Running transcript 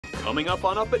Coming up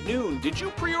on Up at Noon, did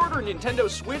you pre-order Nintendo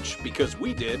Switch? Because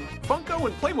we did. Funko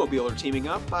and Playmobil are teaming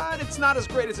up, but it's not as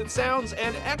great as it sounds,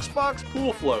 and Xbox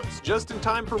pool floats, just in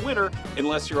time for winter,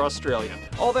 unless you're Australian.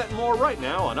 All that and more right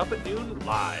now on Up at Noon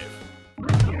Live.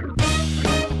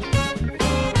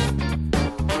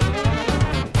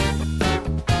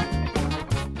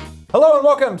 Hello and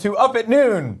welcome to Up at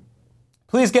Noon.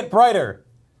 Please get brighter.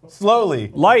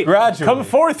 Slowly. Light. Gradually. Come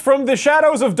forth from the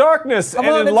shadows of darkness and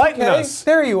enlighten us.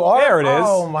 There you are. There it is.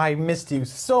 Oh, I missed you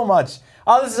so much.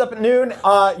 This is Up at Noon.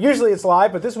 Usually it's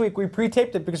live, but this week we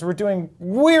pre-taped it because we're doing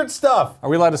weird stuff. Are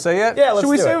we allowed to say it? Yeah, let's Should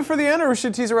we do save it. it for the end or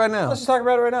should we tease it right now? Let's just talk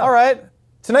about it right now. All right.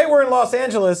 Tonight we're in Los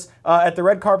Angeles at the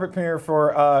red carpet premiere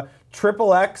for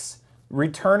Triple X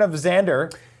Return of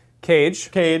Xander. Cage.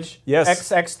 Yes.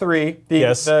 XX3.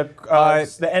 Yes.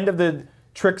 The end of the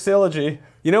Trixology.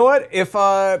 You know what? If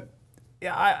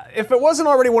it wasn't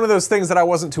already one of those things that I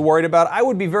wasn't too worried about, I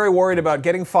would be very worried about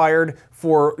getting fired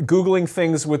for Googling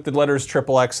things with the letters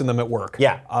XXX in them at work.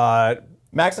 Yeah.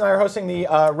 Max and I are hosting the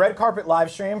red carpet live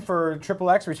stream for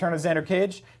Triple X Return of Xander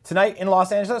Cage tonight in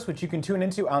Los Angeles, which you can tune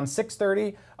into on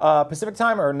 6:30 Pacific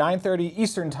time or 9:30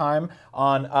 Eastern time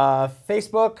on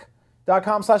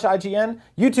Facebook.com/IGN,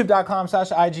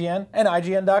 YouTube.com/IGN, and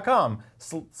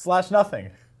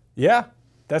IGN.com/nothing. Yeah,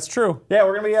 that's true. Yeah,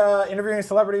 we're going to be interviewing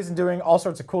celebrities and doing all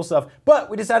sorts of cool stuff. But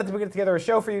we decided to get together a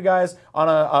show for you guys on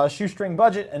a shoestring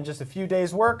budget and just a few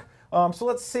days' work. So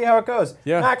let's see how it goes.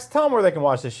 Yeah. Max, tell them where they can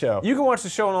watch this show. You can watch the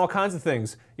show on all kinds of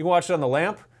things. You can watch it on the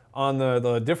lamp, on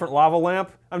the different lava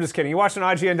lamp. I'm just kidding. You watch it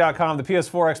on IGN.com, the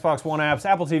PS4, Xbox One apps,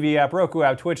 Apple TV app, Roku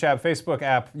app, Twitch app, Facebook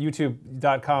app,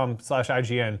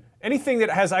 YouTube.com/IGN. Anything that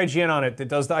has IGN on it that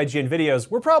does the IGN videos,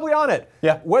 we're probably on it.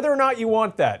 Yeah. Whether or not you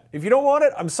want that. If you don't want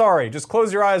it, I'm sorry. Just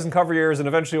close your eyes and cover your ears and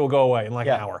eventually it will go away in like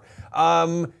an hour.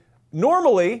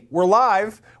 Normally, we're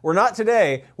live. We're not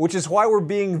today, which is why we're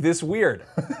being this weird.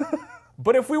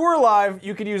 But if we were live,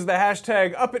 you could use the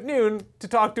hashtag Up at Noon to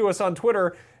talk to us on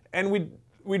Twitter, and we'd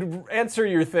answer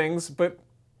your things, but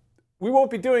we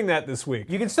won't be doing that this week.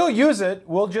 You can still use it.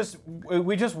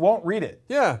 We just won't read it.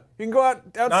 Yeah, you can go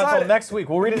outside. Not until next week.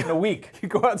 We'll read it in a week. You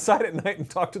go outside at night and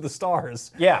talk to the stars.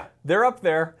 Yeah, they're up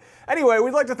there. Anyway,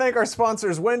 we'd like to thank our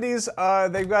sponsors, Wendy's.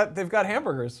 They've got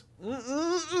hamburgers.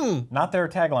 Not their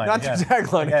tagline. Not their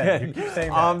tagline again. You keep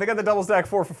saying that. They got the double stack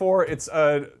 4 for $4. It's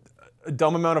a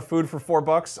dumb amount of food for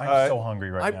 $4. I'm so hungry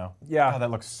right now. Yeah. God,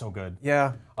 that looks so good.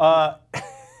 Yeah.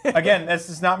 Again, this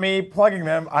is not me plugging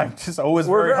them. I'm just always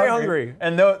We're very hungry.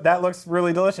 And that looks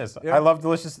really delicious. Yeah. I love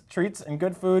delicious treats and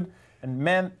good food. And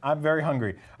man, I'm very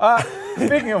hungry.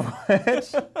 Speaking of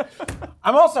which,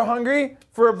 I'm also hungry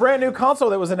for a brand new console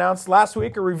that was announced last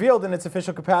week or revealed in its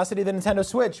official capacity, the Nintendo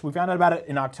Switch. We found out about it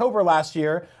in October last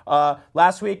year.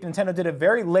 Last week, Nintendo did a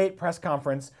very late press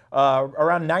conference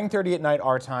around 9:30 at night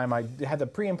our time. I had the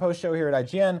pre and post show here at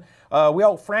IGN. We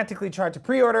all frantically tried to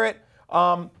pre-order it.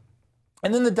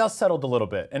 And then the dust settled a little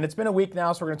bit. And it's been a week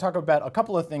now, so we're going to talk about a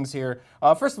couple of things here.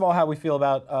 First of all, how we feel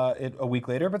about it a week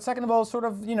later. But second of all, sort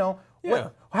of,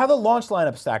 how the launch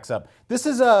lineup stacks up. This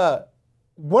is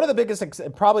one of the biggest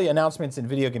probably announcements in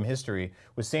video game history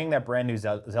was seeing that brand new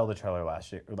Zelda trailer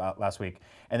last week.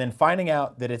 And then finding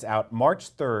out that it's out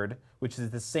March 3rd, which is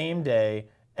the same day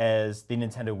as the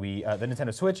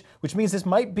Nintendo Switch, which means this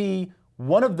might be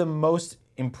one of the most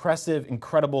impressive,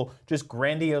 incredible, just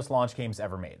grandiose launch games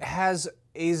ever made. Has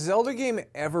a Zelda game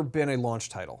ever been a launch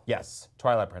title? Yes,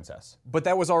 Twilight Princess. But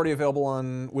that was already available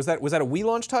on, was that a Wii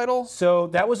launch title? So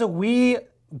that was a Wii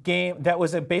game, that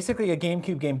was basically a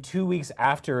GameCube game 2 weeks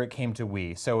after it came to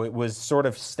Wii. So it was sort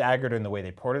of staggered in the way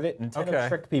they ported it. Nintendo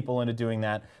tricked people into doing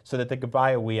that so that they could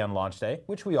buy a Wii on launch day,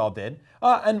 which we all did.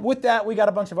 And with that, we got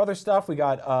a bunch of other stuff. We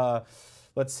got,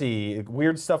 let's see,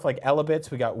 weird stuff like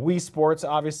Elebits. We got Wii Sports,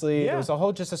 obviously. Yeah. It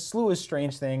was just a slew of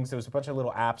strange things. There was a bunch of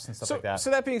little apps and stuff like that. So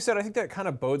that being said, I think that kind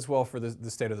of bodes well for the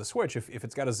state of the Switch if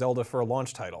it's got a Zelda for a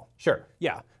launch title. Sure.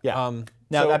 Yeah. Yeah.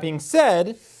 Now, that being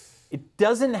said, it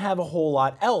doesn't have a whole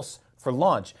lot else for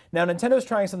launch. Now, Nintendo's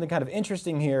trying something kind of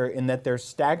interesting here in that they're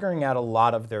staggering out a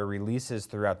lot of their releases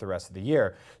throughout the rest of the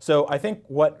year. So I think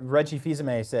what Reggie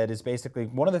Fils-Aimé said is basically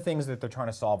one of the things that they're trying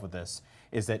to solve with this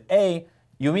is that A,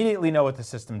 you immediately know what the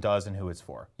system does and who it's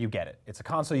for. You get it. It's a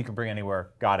console you can bring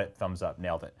anywhere. Got it. Thumbs up.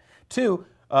 Nailed it. Two,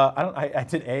 I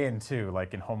did A and 2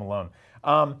 like in Home Alone.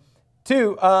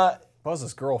 Two,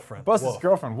 Buzz's girlfriend.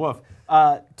 Woof.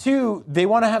 Two, they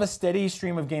want to have a steady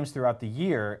stream of games throughout the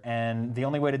year, and the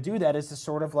only way to do that is to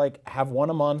sort of like have one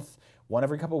a month, one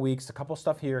every couple weeks, a couple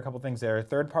stuff here, a couple things there,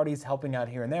 third parties helping out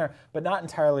here and there, but not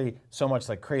entirely so much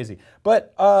like crazy.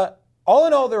 But all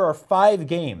in all, there are 5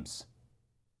 games.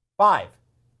 5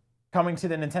 coming to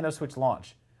the Nintendo Switch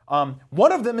launch.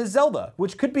 One of them is Zelda,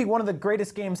 which could be one of the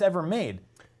greatest games ever made.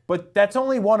 But that's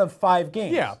only one of 5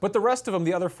 games. Yeah, but the rest of them,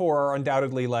 the other 4 are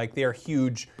undoubtedly like, they're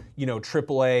huge,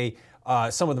 AAA.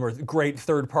 Some of them are great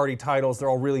third-party titles. They're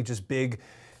all really just big.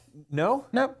 No?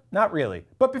 No, not really.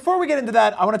 But before we get into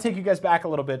that, I want to take you guys back a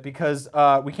little bit because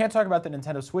we can't talk about the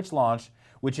Nintendo Switch launch,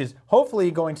 which is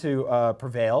hopefully going to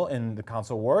prevail in the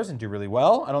console wars and do really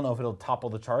well. I don't know if it'll topple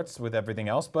the charts with everything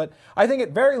else, but I think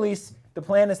at very least the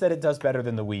plan is that it does better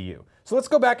than the Wii U. So let's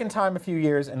go back in time a few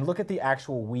years and look at the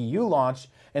actual Wii U launch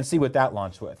and see what that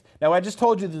launched with. Now, I just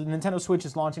told you that the Nintendo Switch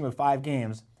is launching with 5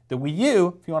 games. The Wii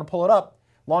U, if you want to pull it up,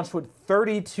 launched with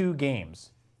 32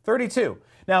 games. 32.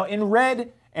 Now, in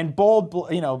red and bold,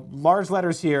 large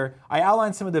letters here, I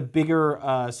outlined some of the bigger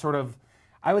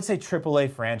I would say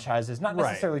AAA franchises, not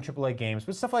necessarily AAA games,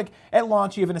 but stuff like at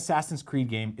launch you have an Assassin's Creed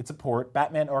game. It's a port.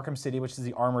 Batman Arkham City, which is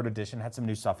the Armored Edition, had some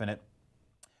new stuff in it.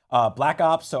 Black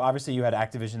Ops, so obviously you had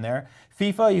Activision there.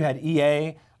 FIFA, you had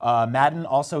EA. Madden,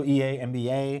 also EA,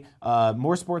 NBA.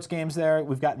 More sports games there.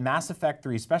 We've got Mass Effect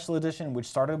 3 Special Edition, which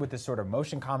started with this sort of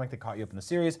motion comic that caught you up in the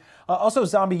series. Also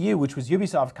Zombie U, which was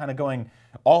Ubisoft kind of going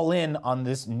all in on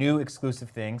this new exclusive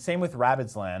thing. Same with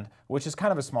Rabbids Land, which is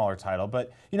kind of a smaller title.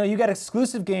 But, you got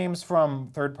exclusive games from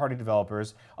third-party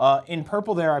developers. In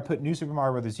purple there, I put New Super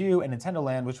Mario Bros. U and Nintendo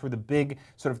Land, which were the big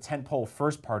sort of tentpole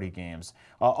first-party games.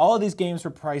 All of these games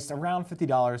were priced around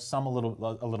 $50, some a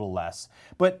little less.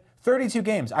 But 32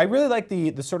 games. I really like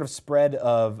the sort of spread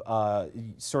of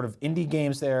sort of indie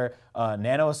games there.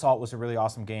 Nano Assault was a really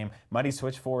awesome game. Mighty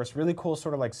Switch Force, really cool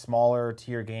sort of like smaller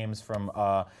tier games from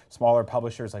smaller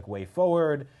publishers like Way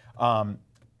Forward.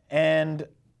 And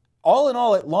all in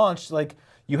all, at launch, like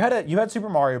you had Super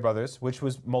Mario Brothers, which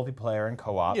was multiplayer and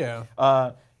co-op.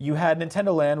 Yeah. You had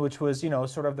Nintendo Land, which was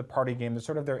sort of the party game,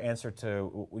 sort of their answer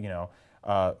to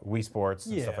Wii Sports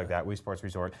and stuff like that, Wii Sports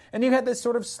Resort. And you had this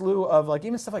sort of slew of like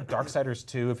even stuff like Darksiders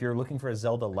 2 if you're looking for a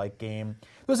Zelda-like game.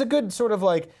 There was a good sort of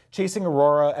like Chasing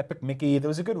Aurora, Epic Mickey. There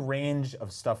was a good range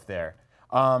of stuff there.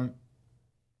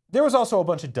 There was also a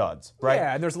bunch of duds, right?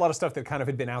 Yeah, and there's a lot of stuff that kind of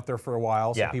had been out there for a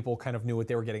while, so people kind of knew what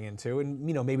they were getting into. And,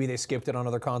 maybe they skipped it on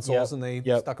other consoles and they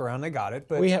stuck around and they got it.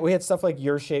 But we had stuff like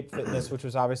Your Shape Fitness, which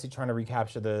was obviously trying to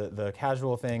recapture the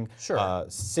casual thing. Sure.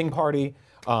 Sing Party.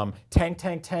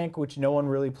 Tank, which no one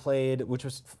really played, which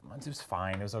was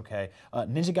fine, it was okay.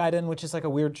 Ninja Gaiden, which is like a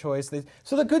weird choice.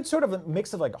 So the good sort of a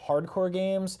mix of like hardcore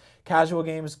games, casual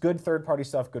games, good third-party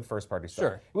stuff, good first-party stuff.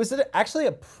 Sure. It was actually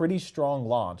a pretty strong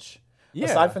launch. Yeah.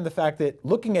 Aside from the fact that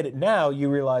looking at it now, you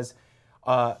realize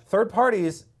third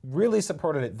parties really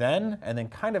supported it then and then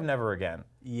kind of never again.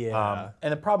 Yeah.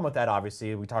 And the problem with that,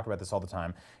 obviously, we talk about this all the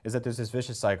time, is that there's this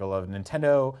vicious cycle of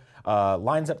Nintendo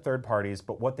lines up third parties,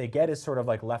 but what they get is sort of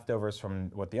like leftovers from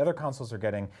what the other consoles are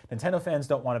getting. Nintendo fans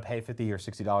don't want to pay $50 or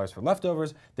 $60 for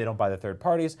leftovers. They don't buy the third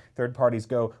parties. Third parties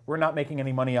go, we're not making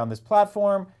any money on this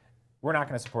platform. We're not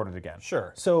going to support it again.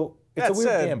 Sure. So it's a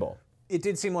weird gamble. It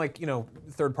did seem like,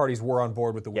 third parties were on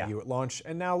board with the Wii U at launch.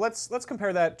 And now let's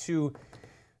compare that to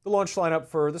the launch lineup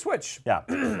for the Switch. Yeah,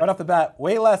 right off the bat,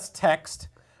 way less text.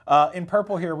 In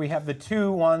purple here, we have the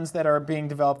 2 ones that are being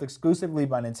developed exclusively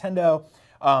by Nintendo.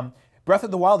 Breath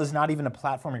of the Wild is not even a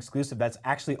platform exclusive. That's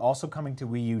actually also coming to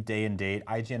Wii U day and date.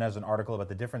 IGN has an article about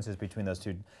the differences between those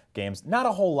 2 games. Not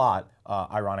a whole lot,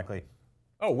 ironically.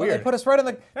 Oh, weird. They put us right on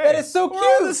the... Hey, that is so cute! We're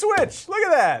on the Switch! Look at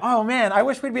that! Oh, man, I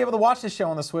wish we'd be able to watch this show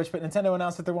on the Switch, but Nintendo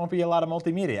announced that there won't be a lot of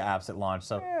multimedia apps at launch,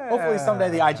 so hopefully someday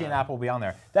the IGN app will be on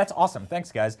there. That's awesome.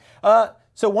 Thanks, guys.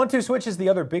 So 1-2 Switch is the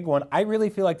other big one. I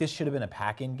really feel like this should have been a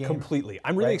pack-in game. Completely.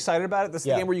 I'm really excited about it. This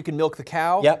is the game where you can milk the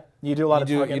cow. Yep. You do a lot of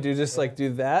You do just like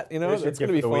do that, It's going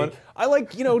to be fun. Week. I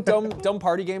like, dumb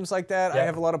party games like that. I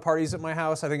have a lot of parties at my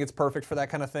house. I think it's perfect for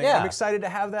that kind of thing. Yeah. I'm excited to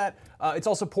have that. It's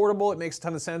also portable. It makes a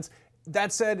ton of sense.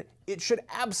 That said, it should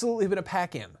absolutely have been a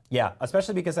pack-in. Yeah,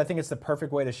 especially because I think it's the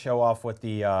perfect way to show off what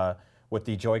the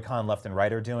Joy-Con left and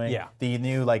right are doing. Yeah. The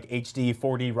new like HD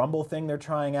 4D Rumble thing they're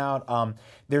trying out.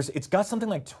 It's got something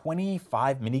like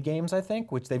 25 mini games, I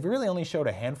think, which they've really only showed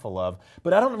a handful of.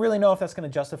 But I don't really know if that's going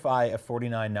to justify a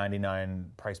 $49.99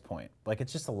 price point. Like,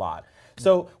 it's just a lot.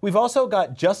 So we've also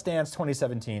got Just Dance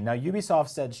 2017. Now, Ubisoft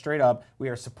said straight up, we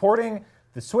are supporting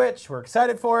the Switch. We're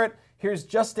excited for it. Here's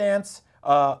Just Dance.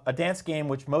 A dance game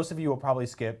which most of you will probably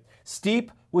skip.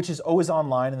 Steep, which is always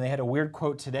online, and they had a weird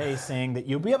quote today saying that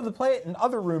you'll be able to play it in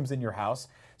other rooms in your house.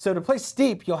 So to play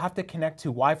Steep, you'll have to connect to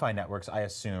Wi-Fi networks, I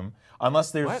assume, unless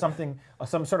there's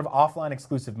some sort of offline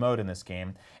exclusive mode in this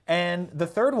game. And the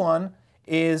third one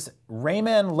is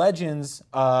Rayman Legends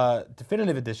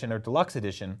Definitive Edition or Deluxe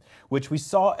Edition, which we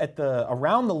saw at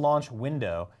around the launch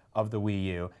window of the Wii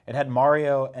U. It had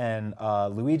Mario and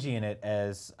Luigi in it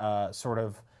as sort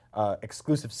of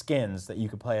exclusive skins that you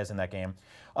could play as in that game.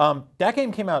 That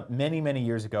game came out many, many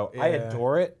years ago. I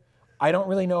adore it. I don't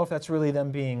really know if that's really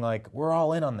them being like, we're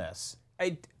all in on this.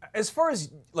 As far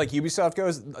as like Ubisoft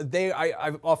goes,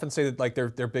 I often say that like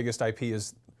their biggest IP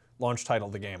is launch title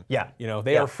of the game. Yeah. You know,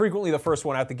 they are frequently the first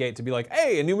one out the gate to be like,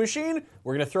 hey, a new machine,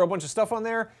 we're gonna throw a bunch of stuff on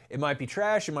there. It might be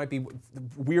trash, it might be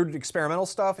weird experimental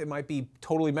stuff, it might be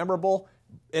totally memorable,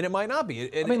 and it might not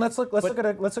be. I mean, let's look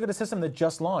at a system that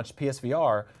just launched,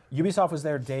 PSVR. Ubisoft was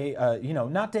there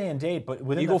not day and date, but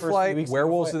within Eagle the first Flight, few weeks.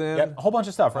 Werewolves Within. Yep, a whole bunch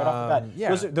of stuff right off the bat.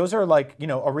 Yeah. Those are like,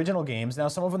 original games. Now,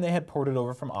 some of them they had ported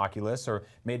over from Oculus or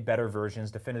made better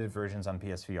versions, definitive versions on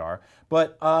PSVR.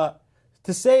 But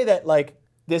to say that like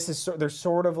they're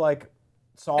sort of like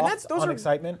soft on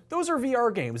excitement. Those are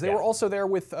VR games. They were also there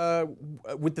with the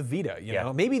Vita. You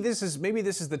know, maybe this is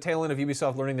the tail end of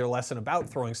Ubisoft learning their lesson about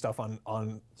throwing stuff on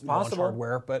launch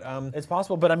hardware. But it's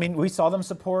possible. But I mean, we saw them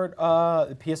support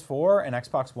PS4 and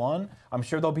Xbox One. I'm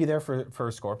sure they'll be there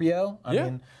for Scorpio. I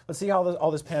mean, let's see how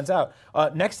all this pans out.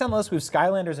 Next on the list we have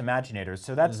Skylanders Imaginators.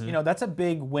 So that's that's a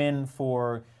big win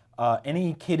for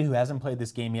any kid who hasn't played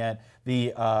this game yet.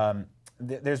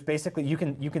 There's basically, you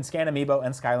can scan Amiibo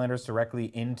and Skylanders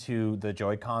directly into the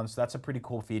Joy-Con, so that's a pretty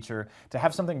cool feature. To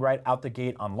have something right out the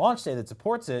gate on launch day that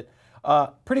supports it,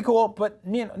 pretty cool, but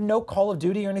no Call of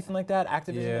Duty or anything like that.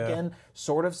 Activision, again,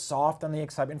 sort of soft on the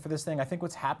excitement for this thing. I think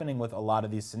what's happening with a lot of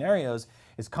these scenarios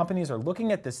is companies are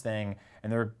looking at this thing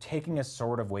and they're taking a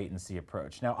sort of wait-and-see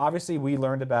approach. Now, obviously, we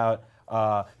learned about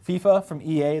FIFA from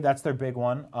EA. That's their big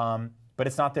one. But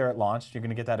it's not there at launch. You're going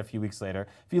to get that a few weeks later.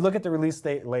 If you look at the release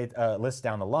date list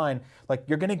down the line, like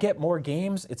you're going to get more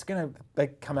games. It's going to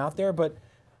like come out there. But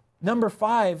number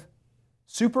 5,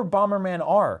 Super Bomberman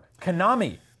R,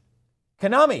 Konami.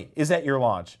 Konami is at your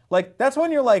launch. Like that's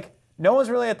when you're like, no one's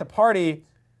really at the party,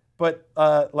 but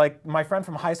like my friend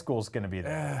from high school is going to be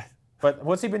there. But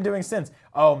what's he been doing since?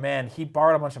 Oh man, he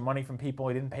borrowed a bunch of money from people.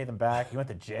 He didn't pay them back. He went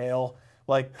to jail.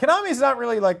 Like Konami's not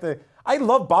really like the. I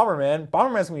love Bomberman.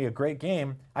 Bomberman's gonna be a great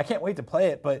game. I can't wait to play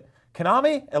it. But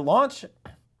Konami at launch,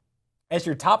 as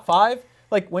your top 5,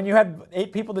 like when you had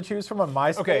 8 people to choose from on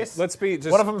MySpace. Okay, let's be.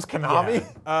 One of them's Konami.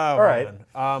 Yeah. All right.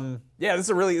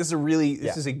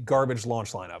 This is a garbage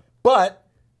launch lineup. But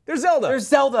there's Zelda. There's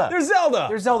Zelda. There's Zelda.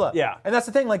 There's Zelda. Yeah. And that's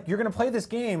the thing. Like you're gonna play this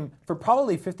game for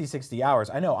probably 50, 60 hours.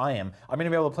 I know I am. I'm gonna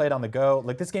be able to play it on the go.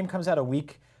 Like this game comes out a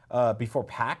week before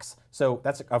PAX, so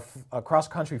that's a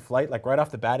cross-country flight, like right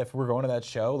off the bat. If we're going to that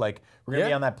show, like we're gonna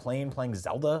be on that plane playing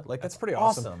Zelda. Like that's pretty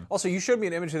awesome. Also, you showed me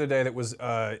an image the other day that was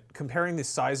comparing the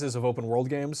sizes of open world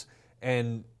games,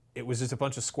 and it was just a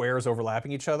bunch of squares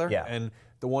overlapping each other. Yeah. And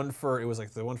the one for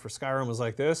Skyrim was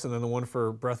like this, and then the one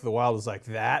for Breath of the Wild was like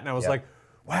that, and I was like,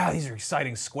 wow, these are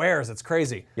exciting squares. That's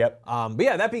crazy. Yep. But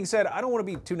yeah, that being said, I don't want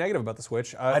to be too negative about the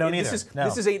Switch. I don't either.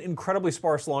 This is an incredibly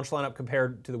sparse launch lineup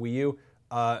compared to the Wii U.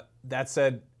 That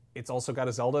said, it's also got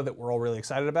a Zelda that we're all really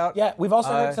excited about. Yeah, we've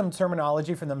also heard some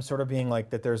terminology from them sort of being like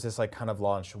that there's this like kind of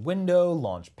launch window,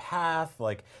 launch path,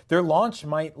 like their launch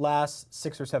might last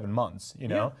 6 or 7 months, you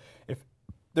know? If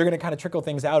they're gonna kind of trickle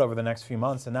things out over the next few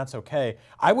months, and that's okay.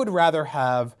 I would rather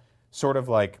have sort of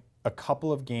like a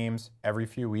couple of games every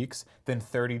few weeks than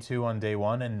 32 on day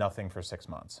 1 and nothing for 6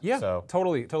 months. Yeah, so,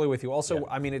 totally with you. Also,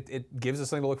 I mean, it gives us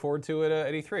something to look forward to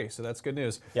at E3, so that's good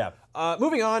news. Yeah.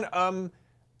 Moving on,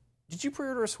 did you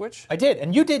pre-order a Switch? I did,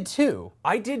 and you did too.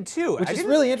 I did too. Which is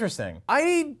really interesting.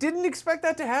 I didn't expect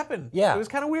that to happen. Yeah. It was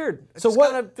kind of weird. It so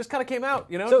just kind of came out,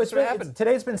 you know? So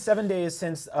today's been 7 days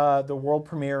since the world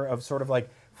premiere of sort of like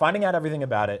finding out everything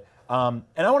about it. And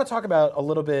I want to talk about a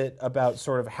little bit about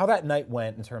sort of how that night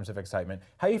went in terms of excitement,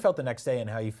 how you felt the next day, and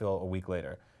how you feel a week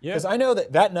later. Yeah. Because I know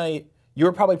that night you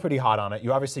were probably pretty hot on it.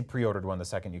 You obviously pre-ordered one the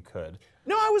second you could.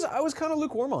 No, I was kind of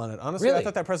lukewarm on it. Honestly, really? I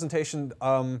thought that presentation,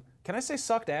 can I say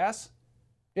sucked ass?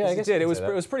 Yeah, I guess it did. It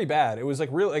was pretty bad. It was like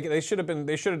real. Like they should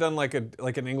have done like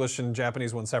an English and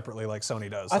Japanese one separately, like Sony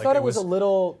does. I thought it was a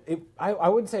little. I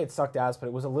wouldn't say it sucked ass, but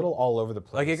it was a little all over the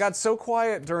place. Like it got so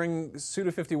quiet during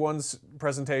Suda51's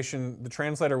presentation. The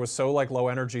translator was so like low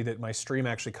energy that my stream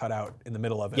actually cut out in the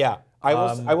middle of it. Yeah,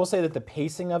 I will say that the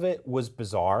pacing of it was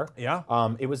bizarre. Yeah.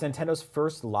 It was Nintendo's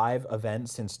first live event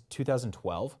since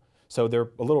 2012. So they're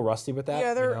a little rusty with that.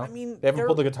 Yeah, I mean, they haven't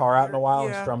pulled the guitar out in a while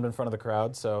and strummed in front of the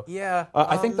crowd. So yeah,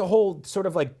 I think the whole sort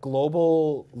of like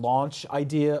global launch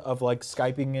idea of like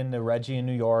Skyping into Reggie in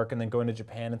New York and then going to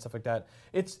Japan and stuff like that.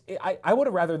 I would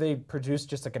have rather they produced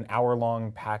just like an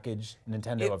hour-long package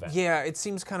Nintendo event. Yeah, it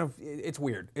seems kind of it's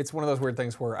weird. It's one of those weird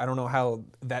things where I don't know how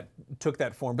that took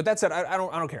that form. But that said, I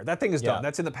don't care. That thing is done.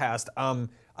 That's in the past.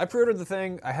 I pre-ordered the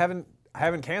thing. I I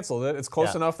haven't canceled it. It's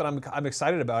close enough that I'm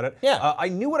excited about it. Yeah. I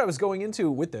knew what I was going into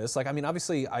with this. Like, I mean,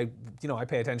 obviously, I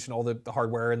pay attention to all the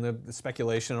hardware and the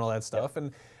speculation and all that stuff.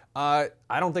 And I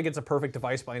don't think it's a perfect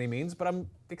device by any means, but I'm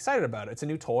excited about it. It's a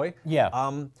new toy. Yeah.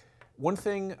 One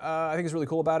thing I think is really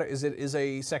cool about it is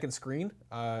a second screen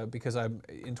because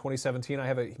in 2017 I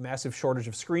have a massive shortage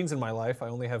of screens in my life. I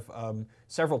only have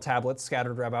several tablets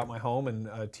scattered about my home and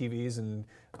TVs, and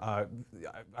I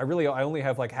only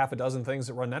have like half a dozen things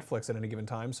that run Netflix at any given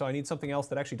time. So I need something else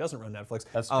that actually doesn't run Netflix.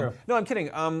 That's true. No, I'm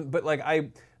kidding. But like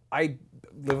I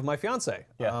live with my fiance,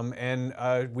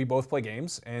 and we both play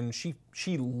games, and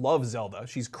she loves Zelda.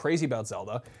 She's crazy about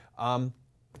Zelda.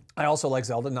 I also like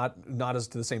Zelda, not as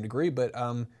to the same degree, but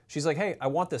she's like, hey, I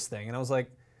want this thing. And I was like,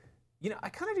 I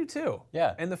kind of do too.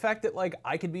 Yeah. And the fact that like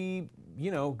I could be,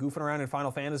 goofing around in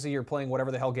Final Fantasy or playing whatever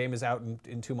the hell game is out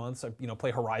in 2 months,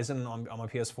 play Horizon on my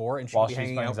PS4, and she'll be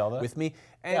hanging out Zelda with me.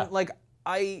 And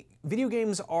video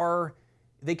games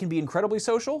they can be incredibly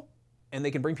social, and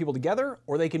they can bring people together,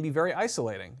 or they can be very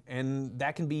isolating, and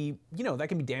that can be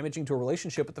damaging to a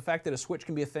relationship. But the fact that a Switch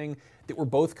can be a thing that we're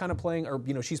both kind of playing,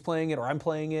 or she's playing it or I'm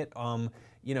playing it,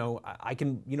 I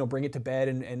can bring it to bed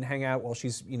and hang out while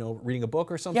she's reading a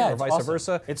book or something, or vice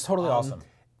versa. It's totally awesome.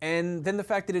 And then the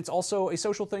fact that it's also a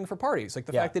social thing for parties, like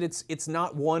the fact that it's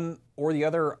not one or the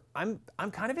other. I'm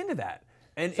kind of into that.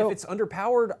 And if it's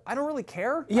underpowered, I don't really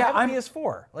care. Yeah, I have a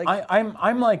PS4.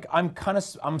 Like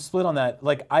I'm split on that.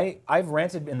 Like I've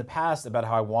ranted in the past about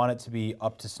how I want it to be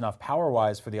up to snuff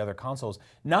power-wise for the other consoles,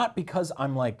 not because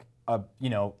I'm like a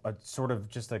sort of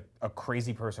just a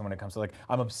crazy person when it comes to like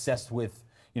I'm obsessed with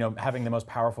having the most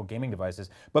powerful gaming devices,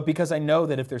 but because I know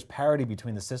that if there's parity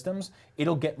between the systems,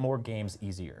 it'll get more games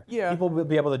easier. Yeah. People will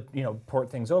be able to port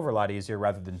things over a lot easier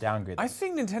rather than downgrade them. I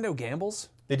think Nintendo gambles.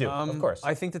 They do, of course.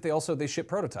 I think that they ship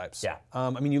prototypes. Yeah. I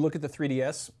mean, you look at the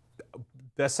 3DS,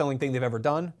 best-selling thing they've ever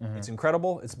done. Mm-hmm. It's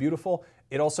incredible. It's beautiful.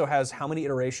 It also has how many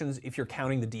iterations if you're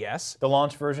counting the DS? The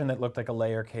launch version that looked like a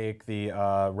layer cake, the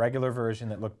regular version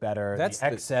that looked better, the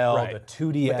XL, the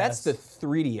 2DS. But that's the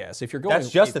 3DS. If you're going, that's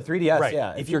just the 3DS,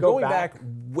 yeah. If you're going back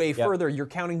way further, you're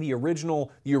counting the original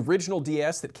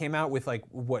DS that came out with like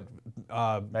what?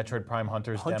 Metroid Prime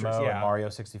Hunters demo, and Mario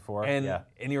 64. And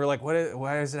you were like, why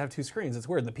does it have two screens? It's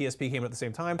weird. And the PSP came out at the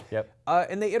same time. Yep.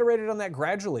 And they iterated on that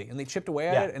gradually, and they chipped away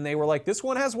at it, and they were like, this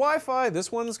one has Wi-Fi,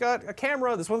 this one's got a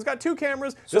camera, this one's got 2 cameras.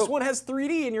 This one has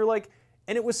 3D, and you're like,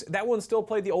 and that one still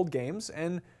played the old games,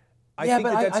 and I think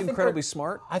that's incredibly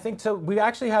smart. I think so. We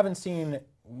actually haven't seen,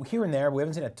 here and there, we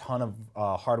haven't seen a ton of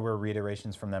hardware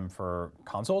reiterations from them for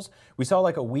consoles. We saw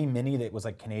like a Wii Mini that was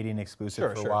like Canadian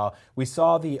exclusive for a while. We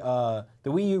saw the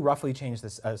Wii U roughly changed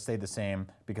this, stayed the same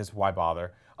because why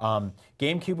bother?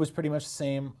 GameCube was pretty much the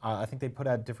same. I think they put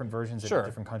out different versions in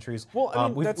different countries. Well, I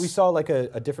mean, we saw like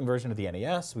a different version of the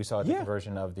NES. We saw a different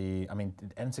version of the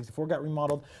N64 got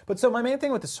remodeled. But so my main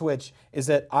thing with the Switch is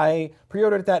that I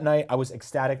pre-ordered it that night. I was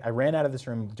ecstatic. I ran out of this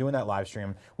room doing that live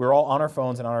stream. We were all on our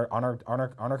phones and on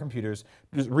our computers,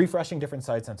 just refreshing different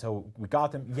sites until we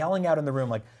got them, yelling out in the room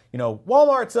like,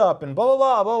 Walmart's up and blah, blah,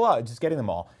 blah, blah, blah, just getting them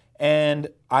all. And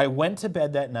I went to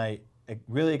bed that night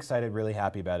really excited, really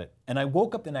happy about it. And I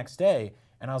woke up the next day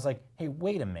and I was like, hey,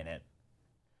 wait a minute.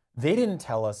 They didn't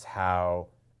tell us how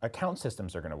account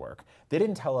systems are going to work. They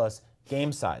didn't tell us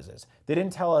game sizes. They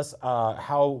didn't tell us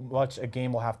how much a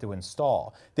game will have to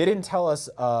install. They didn't tell us,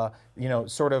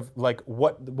 sort of like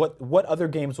what other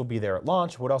games will be there at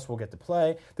launch, what else we'll get to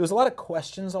play. There was a lot of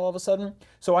questions all of a sudden.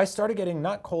 So I started getting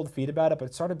not cold feet about it, but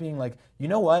it started being like, you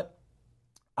know what?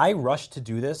 I rushed to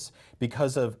do this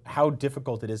because of how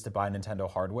difficult it is to buy Nintendo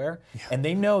hardware. Yeah. And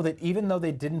they know that even though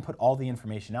they didn't put all the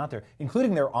information out there,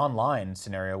 including their online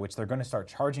scenario, which they're going to start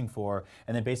charging for,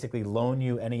 and then basically loan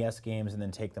you NES games and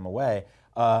then take them away,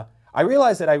 I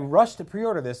realized that I rushed to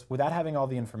pre-order this without having all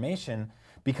the information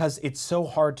because it's so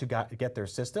hard to get their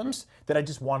systems that I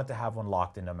just wanted to have one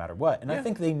locked in no matter what. And I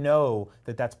think they know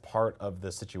that that's part of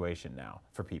the situation now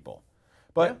for people.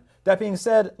 But that being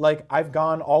said, like I've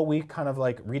gone all week kind of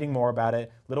like reading more about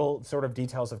it. Little sort of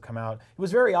details have come out. It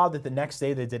was very odd that the next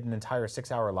day they did an entire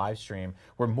 6-hour live stream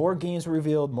where more games were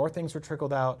revealed, more things were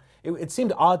trickled out. It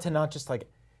seemed odd to not just like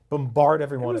bombard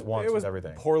everyone at once with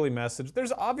everything. It was poorly messaged.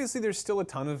 There's still a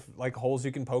ton of like holes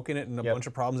you can poke in it and a bunch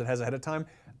of problems it has ahead of time.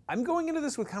 I'm going into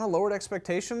this with kind of lowered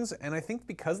expectations, and I think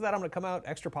because of that I'm going to come out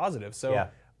extra positive. So.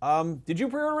 Did you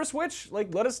pre-order a Switch?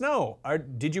 Like, let us know.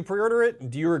 Did you pre-order it?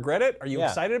 Do you regret it? Are you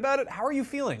excited about it? How are you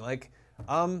feeling? Like,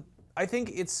 I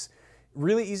think it's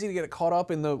really easy to get caught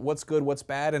up in the what's good, what's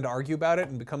bad, and to argue about it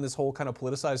and become this whole kind of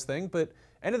politicized thing. But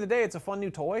end of the day, it's a fun new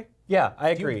toy. Yeah, I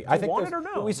agree. Do you I think want it or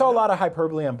no? we saw a lot of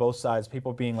hyperbole on both sides.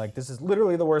 People being like, "This is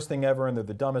literally the worst thing ever," and they're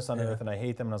the dumbest on earth, and I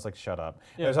hate them. And I was like, "Shut up."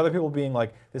 There's other people being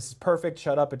like, "This is perfect.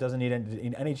 Shut up. It doesn't need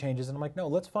any changes." And I'm like, "No,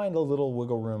 let's find a little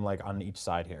wiggle room like on each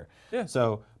side here." Yeah.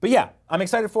 So, but yeah, I'm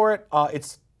excited for it.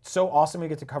 It's so awesome we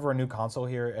get to cover a new console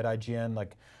here at IGN.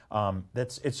 Like,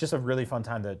 it's just a really fun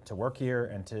time to work here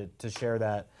and to share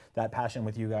that passion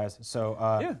with you guys.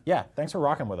 So yeah, thanks for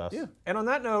rocking with us. Yeah. And on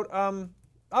that note,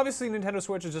 obviously Nintendo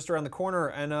Switch is just around the corner,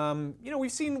 and you know,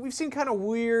 we've seen kind of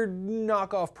weird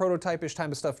knockoff prototype-ish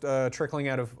type of stuff trickling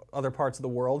out of other parts of the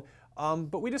world.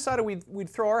 But we decided we'd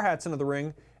throw our hats into the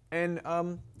ring, and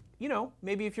you know,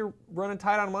 maybe if you're running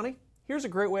tight on money, here's a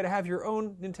great way to have your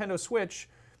own Nintendo Switch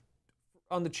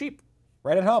on the cheap.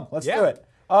 Right at home. Let's do it.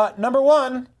 Number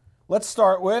one, let's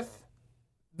start with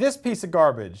this piece of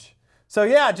garbage. So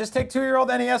yeah, just take 2-year-old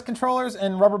NES controllers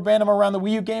and rubber band them around the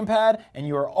Wii U gamepad, and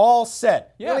you are all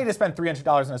set. You don't need to spend $300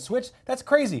 on a Switch. That's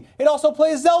crazy. It also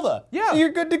plays Zelda. Yeah, so you're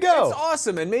good to go. It's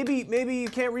awesome. And maybe you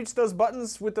can't reach those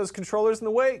buttons with those controllers in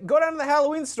the way. Go down to the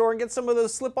Halloween store and get some of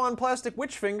those slip-on plastic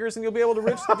witch fingers, and you'll be able to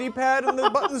reach the D-pad and the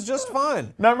buttons just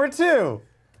fine. Number two.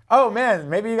 Oh man,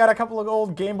 maybe you got a couple of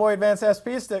old Game Boy Advance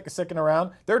SP sticking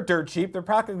around. They're dirt cheap. They're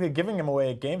practically giving them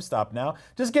away at GameStop now.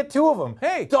 Just get 2 of them.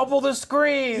 Hey, double the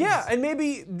screens. Yeah, and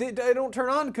maybe they don't turn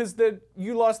on because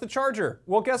you lost the charger.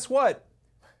 Well, guess what?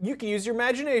 You can use your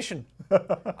imagination.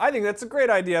 I think that's a great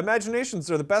idea.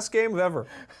 Imaginations are the best game ever.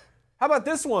 How about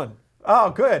this one?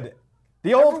 Oh, good.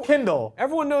 The old Kindle.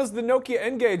 Everyone knows the Nokia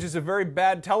N-Gage is a very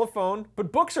bad telephone,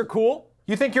 but books are cool.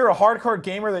 You think you're a hardcore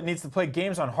gamer that needs to play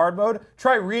games on hard mode?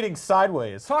 Try reading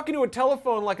sideways. Talking to a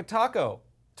telephone like a taco.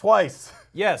 Twice.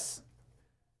 Yes.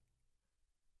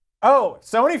 Oh,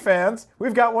 Sony fans,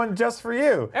 we've got one just for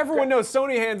you. Everyone knows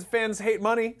Sony fans hate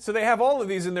money, so they have all of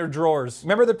these in their drawers.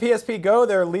 Remember the PSP Go,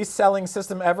 their least selling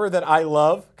system ever that I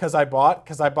love because I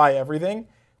buy everything?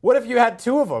 What if you had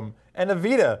 2 of them? And a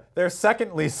Vita, their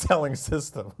second least selling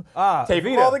system. Tape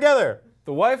them all together.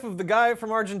 The wife of the guy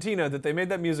from Argentina that they made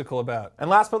that musical about. And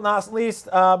last but not least,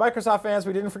 Microsoft fans,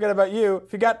 we didn't forget about you.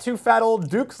 If you got 2 fat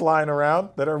old Dukes lying around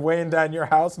that are weighing down your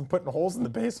house and putting holes in the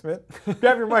basement,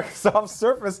 grab your Microsoft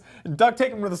Surface and duct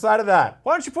tape them to the side of that.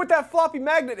 Why don't you put that floppy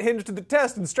magnet hinge to the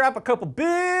test and strap a couple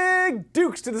big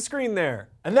Dukes to the screen there?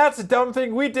 And that's a dumb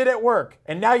thing we did at work,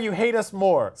 and now you hate us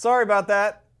more. Sorry about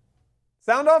that.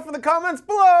 Sound off in the comments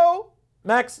below.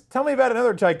 Max, tell me about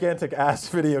another gigantic-ass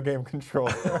video game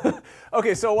controller.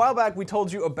 Okay, so a while back we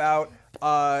told you about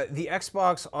the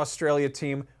Xbox Australia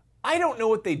team. I don't know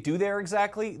what they do there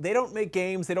exactly. They don't make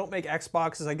games, they don't make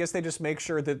Xboxes. I guess they just make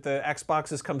sure that the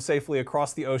Xboxes come safely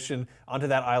across the ocean onto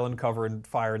that island covered in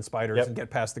fire and spiders and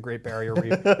get past the Great Barrier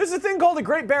Reef. There's a thing called the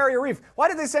Great Barrier Reef. Why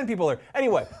did they send people there?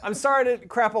 Anyway, I'm sorry to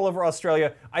crap all over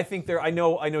Australia. I think I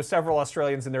know several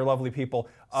Australians and they're lovely people.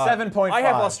 7.5. I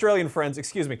have Australian friends,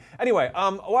 excuse me. Anyway,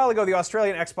 a while ago the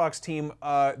Australian Xbox team,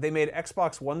 they made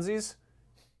Xbox onesies.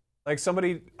 Like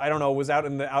somebody, I don't know, was out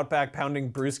in the outback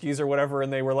pounding brewskis or whatever,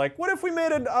 and they were like, what if we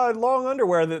made a long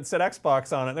underwear that said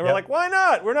Xbox on it? And they were like, why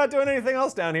not? We're not doing anything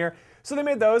else down here. So they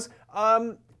made those.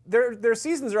 Their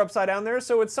seasons are upside down there,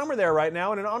 so it's summer there right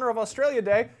now, and in honor of Australia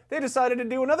Day, they decided to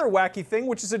do another wacky thing,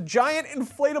 which is a giant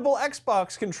inflatable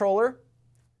Xbox controller.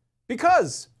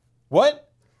 Because.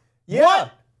 What? Yeah.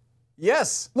 What?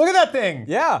 Yes. Look at that thing.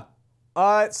 Yeah.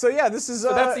 So yeah, this is.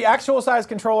 So that's the actual size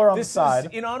controller on the side.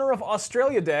 This is in honor of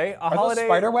Australia Day, a Are holiday. Those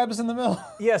spider webs in the middle?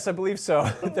 Yes, I believe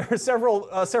so. There are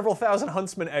several thousand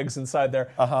huntsman eggs inside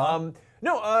there.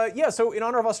 Yeah. So in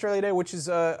honor of Australia Day, which is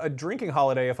a drinking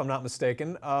holiday, if I'm not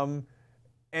mistaken,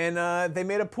 and they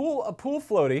made a pool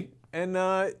floaty, and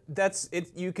that's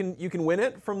it. You can win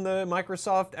it from the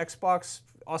Microsoft Xbox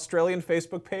Australian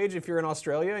Facebook page if you're in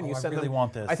Australia, and you send them. I really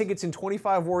want this. I think it's in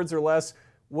 25 words or less.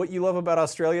 What you love about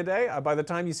Australia Day. By the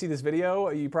time you see this video,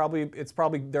 it's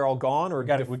probably they're all gone or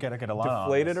we gotta get a lot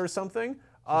deflated or something.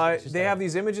 They have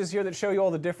these images here that show you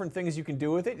all the different things you can do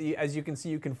with it. As you can see,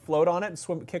 you can float on it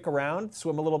and kick around,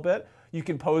 swim a little bit. You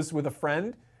can pose with a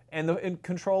friend and the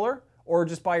controller, or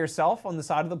just by yourself on the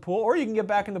side of the pool, or you can get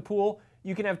back in the pool.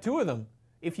 You can have 2 of them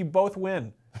if you both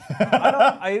win.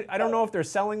 I don't know if they're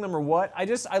selling them or what. I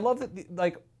love that.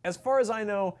 Like, as far as I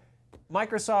know,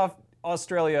 Microsoft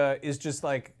Australia is just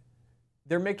like,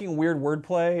 they're making weird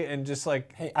wordplay and just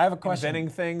like, hey, I have a question. Inventing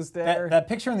things there. That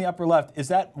picture in the upper left, is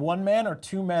that 1 man or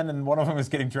 2 men and one of them is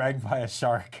getting dragged by a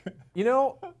shark? You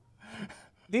know,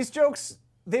 these jokes,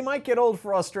 they might get old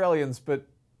for Australians, but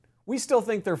we still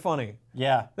think they're funny.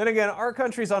 Yeah. Then again, our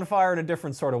country's on fire in a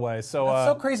different sort of way. So That's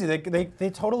so crazy. They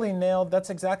totally nailed. That's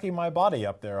exactly my body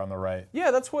up there on the right.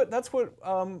 yeah, that's what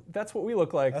we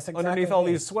look like That's exactly underneath all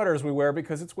me. these sweaters we wear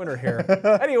because it's winter here.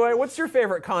 Anyway, what's your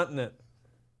favorite continent?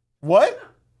 What?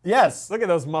 Yes. Look at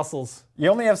those muscles. You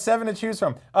only have 7 to choose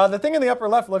from. The thing in the upper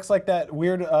left looks like that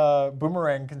weird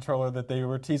boomerang controller that they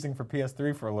were teasing for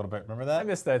PS3 for a little bit. Remember that? I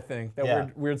missed that thing. That Yeah.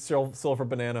 weird silver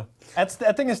banana.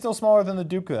 That thing is still smaller than the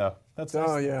Duke, though. That's Oh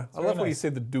nice. yeah, It's I very love when you nice. say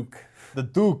the Duke. The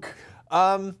Duke.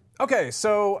 Okay,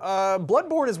 so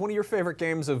Bloodborne is one of your favorite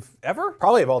games of ever?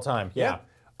 Probably of all time. Yeah.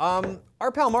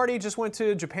 Our pal Marty just went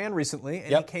to Japan recently,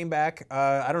 and Yep. he came back.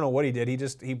 I don't know what he did.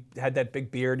 He had that big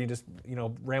beard. And he just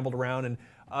rambled around, and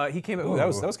he came. Ooh, that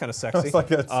was kind of sexy. It's like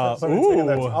somebody taking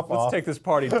their top let's off. take this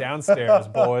party downstairs,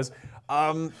 boys.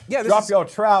 Yeah, Drop your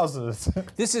trousers.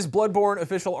 this is Bloodborne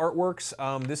official artworks.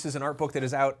 This is an art book that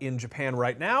is out in Japan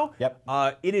right now. Yep.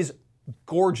 It is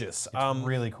gorgeous.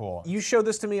 Really cool. You showed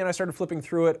this to me, and I started flipping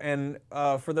through it. And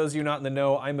for those of you not in the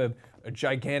know, I'm a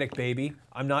gigantic baby.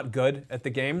 I'm not good at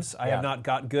the games. I have not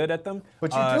got good at them.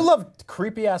 But you do love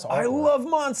creepy ass artwork. I love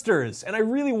monsters, and I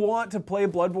really want to play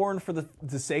Bloodborne for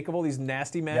the sake of all these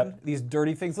nasty men, these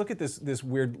dirty things. Look at this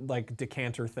weird like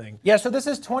decanter thing. Yeah, so this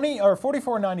is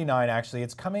 $44.99 actually.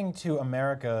 It's coming to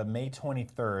America May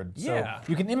 23rd. So Yeah.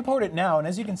 you can import it now, and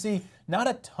as you can see, not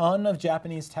a ton of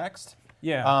Japanese text.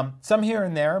 Yeah. Some here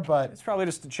and there, but It's probably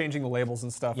just changing the labels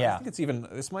and stuff. Yeah. I think it's even.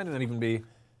 This might not even be.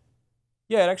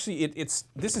 Yeah,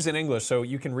 this is in English, so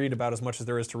you can read about as much as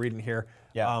there is to read in here.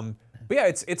 Yeah. But yeah,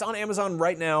 it's on Amazon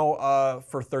right now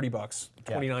for $30,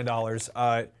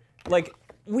 $29. Like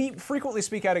we frequently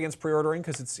speak out against pre-ordering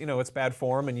because it's bad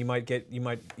form and you might get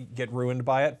ruined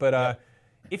by it. But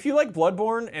if you like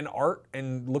Bloodborne and art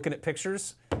and looking at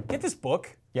pictures, get this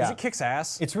book. Because Yeah. it kicks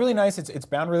ass. it's really nice. It's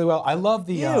bound really well. I love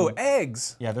the Ew,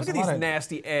 eggs. yeah, there's Look a at lot these of-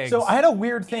 nasty eggs. So I had a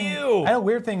weird thing. Ew. I had a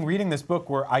weird thing reading this book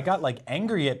where I got like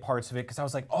angry at parts of it because I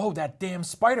was like, "Oh, that damn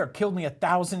spider killed me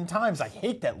 1,000 times. I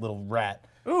hate that little rat."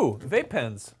 Ooh, vape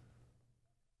pens.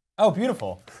 Oh,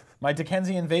 beautiful. My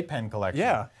Dickensian vape pen collection.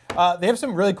 Yeah. They have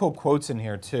some really cool quotes in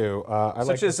here too.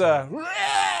 Such as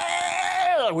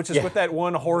which is what that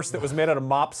one horse that was made out of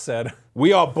mops said.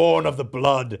 "We are born of the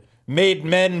blood, made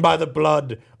men by the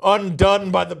blood,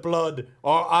 undone by the blood.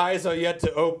 Our eyes are yet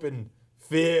to open.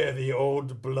 Fear the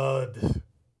old blood."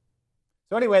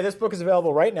 So anyway, this book is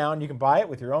available right now, and you can buy it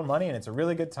with your own money, and it's a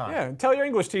really good time. Yeah, and tell your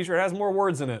English teacher it has more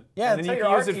words in it. Yeah, and then tell you your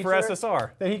can use art it for teacher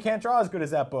SSR. that he can't draw as good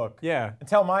as that book. Yeah, And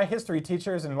tell my history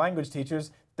teachers and language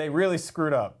teachers they really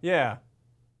screwed up. yeah.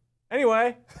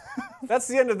 Anyway, that's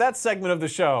the end of that segment of the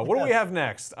show. What do we have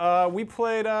next? We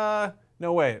played.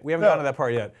 No, wait, we haven't gotten to that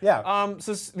part yet. Yeah.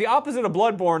 So the opposite of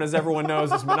Bloodborne, as everyone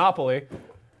knows, is Monopoly.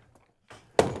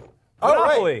 Oh,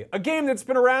 Monopoly, a game that's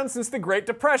been around since the Great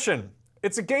Depression.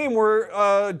 It's a game where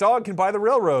a dog can buy the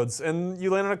railroads, and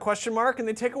you land on a question mark, and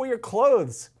they take away your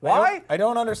clothes. Why? I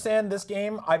don't understand this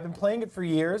game. I've been playing it for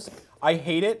years. I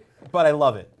hate it, but I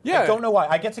love it. Yeah. I don't know why.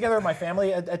 I get together with my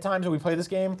family at times when we play this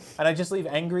game, and I just leave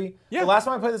angry. Yeah. The last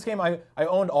time I played this game, I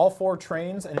owned all 4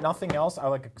 trains and nothing else. I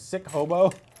was like a sick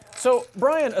hobo. So,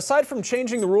 Brian, aside from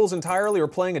changing the rules entirely or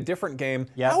playing a different game,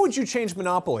 Yes. how would you change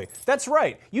Monopoly? That's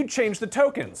right, you'd change the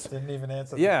tokens. Didn't even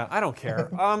answer. Yeah, I don't care.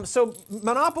 So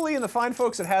Monopoly and the fine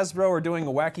folks at Hasbro are doing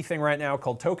a wacky thing right now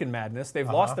called Token Madness. They've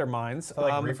lost their minds.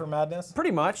 Like Reefer Madness?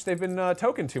 Pretty much. They've been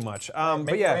token too much. Make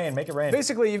but it yeah, rain, make it rain.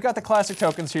 Basically, you've got the classic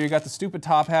tokens here. You've got the stupid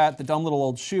top hat, the dumb little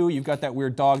old shoe. You've got that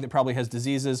weird dog that probably has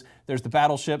diseases. There's the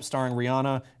battleship starring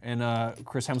Rihanna and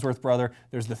Chris Hemsworth brother.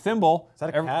 There's the thimble. Is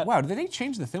that a cat? Wow, did they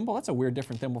change the thimble? That's a weird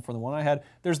different thimble from the one I had.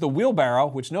 There's the wheelbarrow,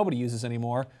 which nobody uses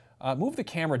anymore. Move the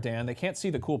camera, Dan. They can't see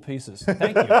the cool pieces.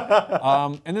 Thank you.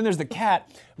 And then there's the cat.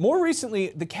 More recently,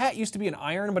 the cat used to be an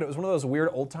iron, but it was one of those weird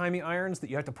old-timey irons that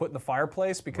you have to put in the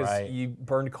fireplace because Right. you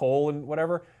burned coal and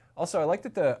whatever. Also, I liked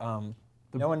that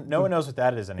No one knows what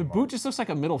that is anymore. boot just looks like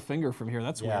a middle finger from here.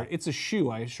 That's Yeah. weird. It's a shoe,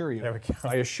 I assure you. There we go.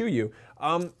 I assure you.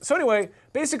 So anyway,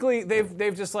 basically,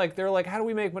 they've just like they're like, how do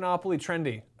we make Monopoly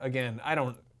trendy again? I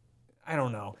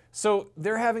don't know. So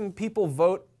they're having people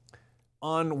vote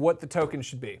on what the token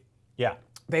should be. Yeah.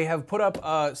 They have put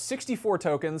up 64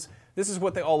 tokens. This is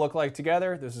what they all look like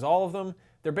together. This is all of them.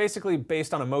 They're basically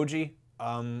based on emoji.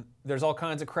 There's all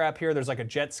kinds of crap here. There's like a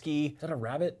jet ski. Is that a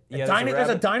rabbit? Yeah, There's a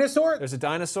rabbit. dinosaur? There's a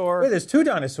dinosaur. Wait, there's 2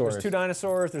 dinosaurs. There's 2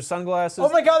 dinosaurs. There's sunglasses. Oh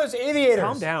my god, there's aviators.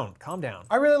 Calm down, calm down.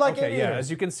 I really like Okay, aviators. yeah, as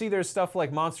you can see, there's stuff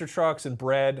like monster trucks and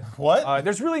bread. What?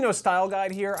 There's really no style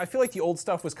guide here. I feel like the old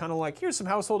stuff was kind of like, here's some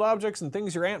household objects and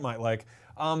things your aunt might like.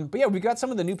 But yeah, we got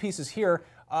some of the new pieces here.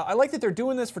 I like that they're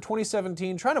doing this for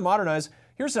 2017, trying to modernize.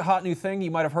 Here's a hot new thing you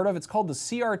might have heard of. It's called the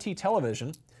CRT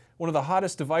television, one of the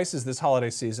hottest devices this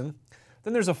holiday season.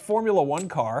 Then there's a Formula One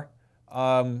car.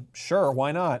 Sure,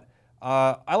 why not?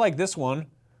 I like this one,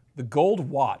 the gold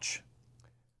watch.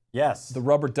 Yes. The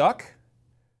rubber duck.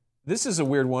 This is a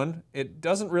weird one. It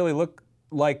doesn't really look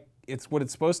like it's what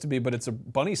it's supposed to be, but it's a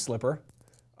bunny slipper.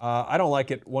 I don't like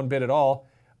it one bit at all.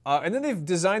 And then they've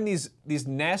designed these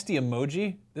nasty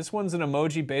emoji. This one's an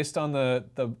emoji based on the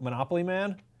Monopoly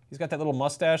Man. He's got that little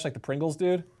mustache like the Pringles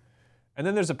dude. And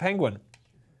then there's a penguin.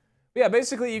 Yeah,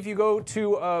 basically if you go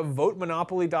to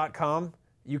votemonopoly.com,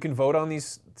 you can vote on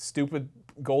these stupid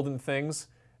golden things.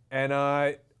 And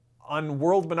on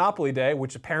World Monopoly Day,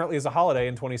 which apparently is a holiday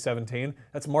in 2017,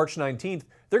 that's March 19th,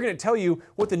 they're gonna tell you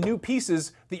what the new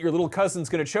pieces that your little cousin's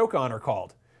gonna choke on are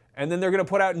called. And then they're gonna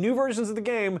put out new versions of the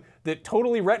game that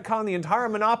totally retcon the entire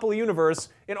Monopoly universe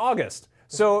in August.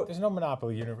 So there's no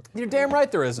Monopoly universe. You're damn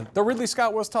right there isn't. Though Ridley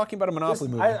Scott was talking about a Monopoly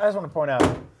movie. I just want to point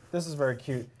out, this is very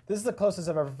cute. This is the closest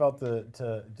I've ever felt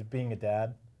to being a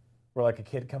dad, where like a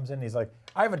kid comes in and he's like,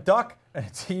 I have a duck and a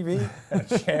TV and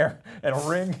a chair and a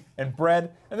ring and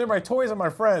bread, and they're my toys and my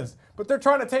friends, but they're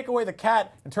trying to take away the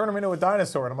cat and turn him into a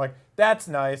dinosaur. And I'm like, that's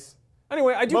nice.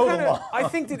 Anyway, I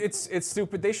think that it's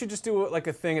stupid. They should just do like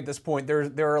a thing at this point.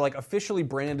 There are like officially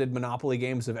branded Monopoly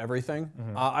games of everything.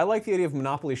 I like the idea of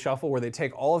Monopoly Shuffle, where they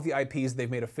take all of the IPs they've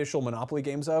made official Monopoly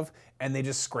games of, and they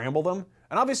just scramble them.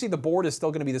 And obviously the board is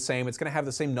still going to be the same. It's going to have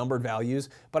the same numbered values.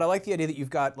 But I like the idea that you've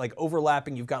got like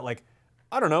overlapping. You've got like,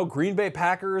 I don't know, Green Bay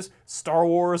Packers, Star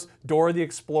Wars, Dora the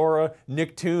Explorer,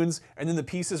 Nicktoons, and then the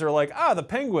pieces are like, the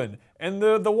Penguin, and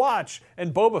the Watch,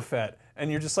 and Boba Fett. And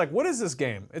you're just like, what is this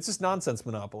game? It's just nonsense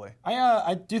Monopoly.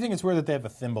 I do think it's weird that they have a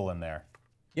thimble in there.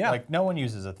 Yeah. Like, no one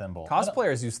uses a thimble.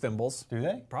 Cosplayers use thimbles. Do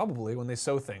they? Probably, when they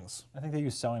sew things. I think they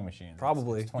use sewing machines.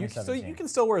 Probably. It's 2017. You can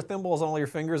still wear thimbles on all your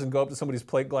fingers and go up to somebody's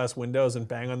plate glass windows and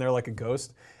bang on there like a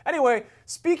ghost. Anyway,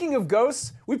 speaking of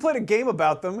ghosts, we played a game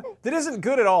about them that isn't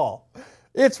good at all.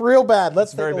 It's real bad.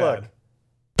 Let's take a look.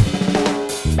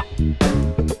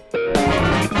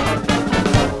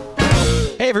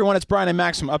 Hey everyone, it's Brian and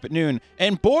Max from Up at Noon.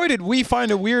 And boy, did we find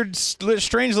a weird,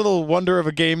 strange little wonder of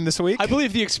a game this week. I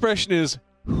believe the expression is,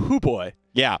 hoo boy.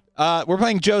 Yeah. We're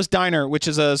playing Joe's Diner, which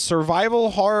is a survival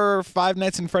horror Five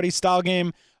Nights at Freddy's style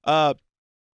game on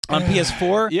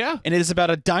PS4. Yeah. And it is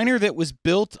about a diner that was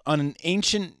built on an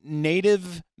ancient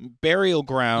native burial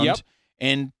ground. Yep.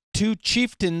 And two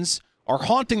chieftains are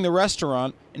haunting the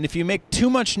restaurant. And if you make too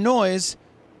much noise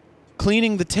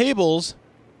cleaning the tables,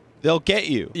 they'll get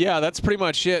you. Yeah, that's pretty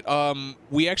much it.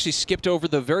 We actually skipped over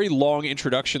the very long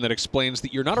introduction that explains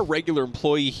that you're not a regular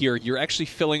employee here. You're actually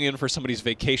filling in for somebody's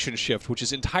vacation shift, which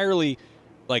is entirely,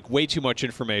 like, way too much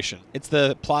information. It's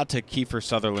the plot to Kiefer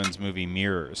Sutherland's movie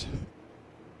Mirrors.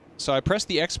 So I pressed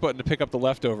the X button to pick up the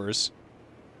leftovers.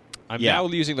 I'm now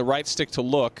using the right stick to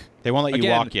look. They won't let you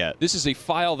Again, walk yet. This is a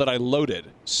file that I loaded,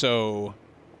 so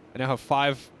I now have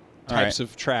 5 types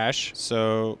of trash.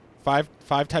 So five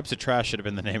types of trash should have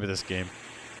been the name of this game.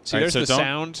 See, there's the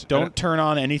sound. Don't turn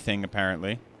on anything,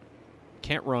 apparently.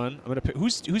 Can't run. I'm gonna pick,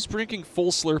 who's drinking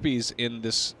full Slurpees in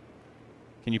this?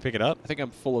 Can you pick it up? I think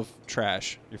I'm full of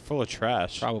trash. You're full of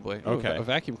trash. Probably. Okay. Oh, a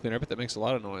vacuum cleaner. I bet that makes a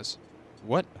lot of noise.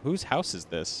 What? Whose house is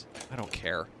this? I don't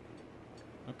care.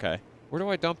 Okay. Where do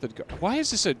I dump the? Why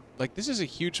is this this is a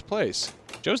huge place.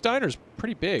 Joe's Diner's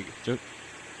pretty big.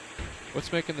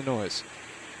 What's making the noise?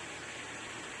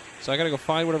 So I gotta go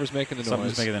find whatever's making the noise.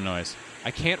 Something's making the noise.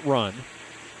 I can't run.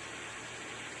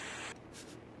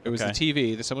 It was the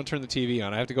TV. Someone turned the TV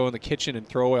on. I have to go in the kitchen and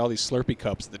throw away all these Slurpee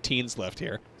cups the teens left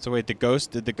here. So wait, did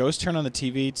the ghost turn on the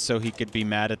TV so he could be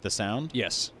mad at the sound?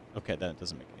 Yes. Okay, that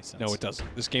doesn't make any sense. No, it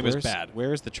doesn't. This game is bad.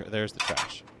 Where's there's the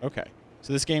trash. Okay.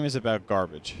 So this game is about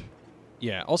garbage.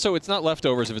 Yeah. Also, it's not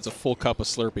leftovers if it's a full cup of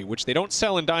Slurpee, which they don't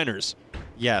sell in diners.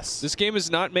 Yes. This game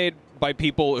is not made by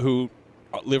people who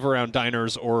live around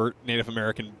diners or Native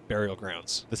American burial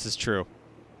grounds. This is true.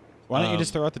 Why don't you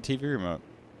just throw out the TV remote?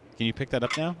 Can you pick that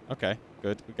up now? Okay,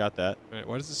 good. We got that. All right,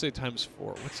 why does it say ×4?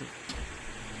 What's it?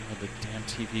 Oh, the damn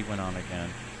TV went on again.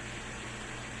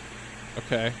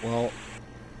 Okay, well.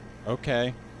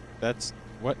 Okay. That's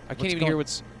what? I can't even hear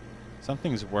what's.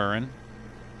 Something's whirring.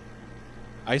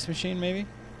 Ice machine, maybe?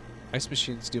 Ice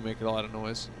machines do make a lot of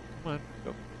noise. Come on,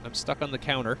 go. I'm stuck on the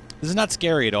counter. This is not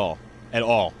scary at all. At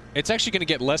all. It's actually going to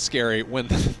get less scary when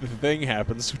the thing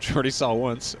happens, which we already saw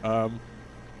once.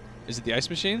 Is it the ice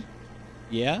machine?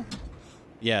 Yeah?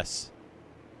 Yes.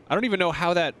 I don't even know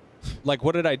how that... Like,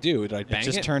 what did I do? Did I bang it?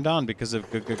 It just turned on because of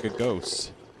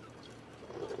ghosts.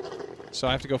 So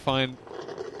I have to go find...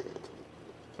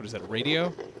 What is that, a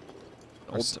radio?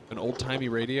 An old-timey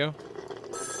radio?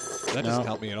 That doesn't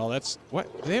help me at all. That's...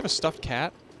 What? Do they have a stuffed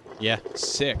cat? Yeah.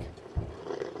 Sick.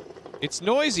 It's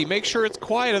noisy. Make sure it's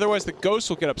quiet, otherwise the ghosts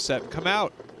will get upset and come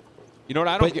out. You know what?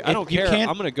 I don't care.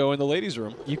 I'm gonna go in the ladies'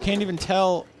 room. You can't even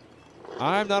tell.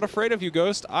 I'm not afraid of you,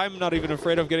 ghost. I'm not even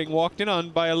afraid of getting walked in on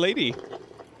by a lady.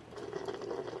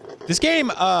 This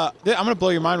game, I'm gonna blow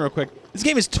your mind real quick. This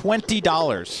game is $20.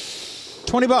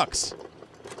 $20.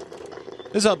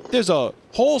 There's a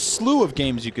whole slew of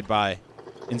games you could buy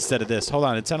instead of this. Hold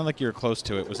on, it sounded like you were close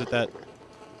to it. Was it that?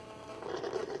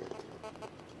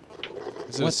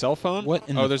 Is it a cell phone? What?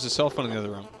 Oh, there's a cell phone in the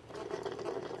other room.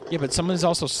 Yeah, but someone's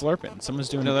also slurping. Someone's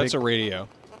doing. No, that's a radio.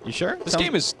 You sure? This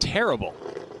game is terrible.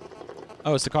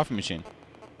 Oh, it's the coffee machine.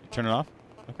 You turn it off?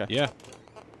 Okay. Yeah.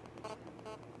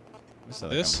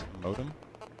 This? Like a modem?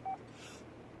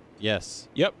 Yes.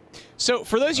 Yep. So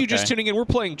for those of you just tuning in, we're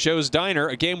playing Joe's Diner,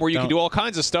 a game where you can do all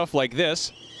kinds of stuff like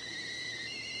this.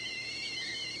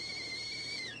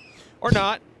 Or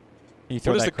not. Can you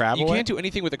throw that crab away? You can't do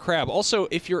anything with a crab. Also,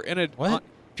 if you're in a if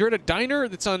you're at a diner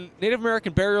that's on Native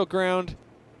American burial ground,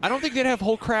 I don't think they'd have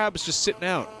whole crabs just sitting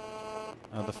out.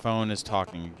 The phone is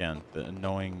talking again. The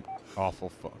annoying, awful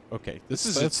phone. Okay,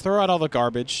 Let's throw out all the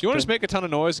garbage. You want to just make a ton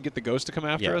of noise and get the ghost to come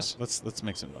after us? Let's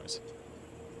make some noise.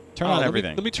 Turn on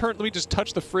everything. Let me just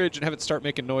touch the fridge and have it start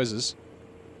making noises.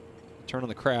 Turn on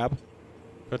the crab.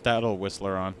 Put that little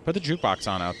whistler on. Put the jukebox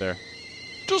on out there.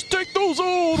 Just take those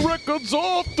old records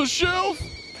off the shelf.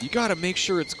 You gotta make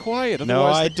sure it's quiet, No,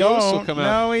 otherwise I the ghosts will don't. come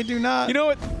out. No, we do not. You know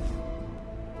what?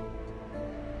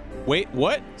 Wait,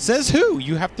 what? Says who?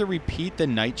 You have to repeat the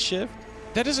night shift?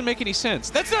 That doesn't make any sense.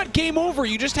 That's not game over.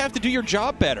 You just have to do your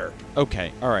job better.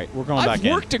 Okay, all right, we're going back in.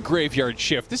 I've worked a graveyard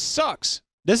shift. This sucks.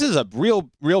 This is a real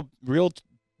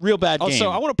bad game. Also,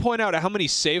 I want to point out how many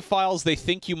save files they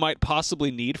think you might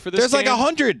possibly need for this There's game. like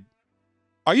 100.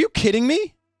 Are you kidding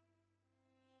me?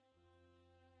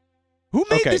 Who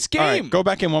made this game? All right, go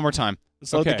back in one more time.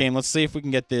 Let's load the game. Let's see if we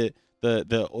can get the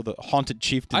haunted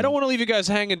chieftain. I don't want to leave you guys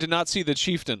hanging to not see the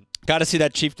chieftain. Got to see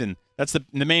that chieftain. That's the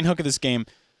main hook of this game.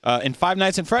 In Five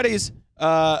Nights at Freddy's,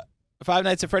 Five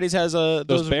Nights at Freddy's has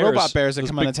those robot bears that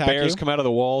come and attack you. Bears come out of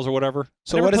the walls or whatever.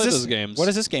 So what is this? What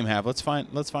does this game have? Let's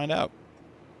find out.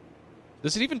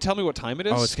 Does it even tell me what time it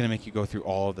is? Oh, it's gonna make you go through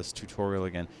all of this tutorial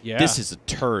again. Yeah. This is a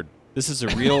turd. This is a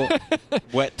real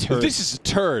wet turd. This is a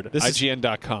turd.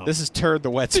 IGN.com. This is turd the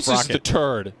wet sprocket. This is the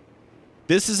turd.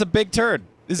 This is a big turd.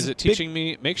 Is it teaching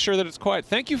me? Make sure that it's quiet.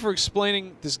 Thank you for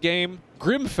explaining this game.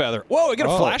 Grimfeather. Whoa, I get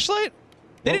a flashlight?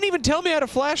 They didn't even tell me I had a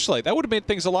flashlight. That would have made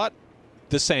things a lot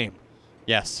the same.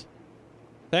 Yes.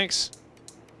 Thanks.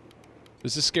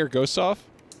 Does this scare ghosts off?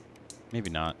 Maybe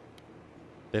not.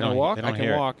 They don't walk? I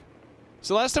can walk.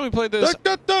 So last time we played this...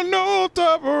 Turn on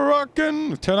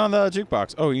the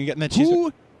jukebox. Oh, you getting that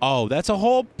cheese? Oh, that's a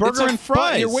whole burger and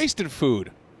fries. You're wasting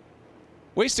food.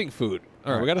 Wasting food.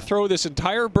 All right, we got to throw this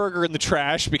entire burger in the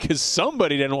trash because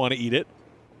somebody didn't want to eat it.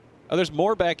 Oh, there's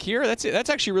more back here? That's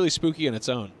actually really spooky on its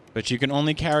own. But you can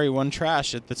only carry one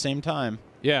trash at the same time.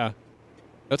 Yeah.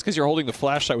 That's because you're holding the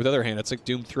flashlight with the other hand. It's like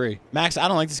Doom 3. Max, I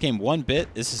don't like this game one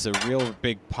bit. This is a real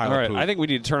big pile of poop. I think we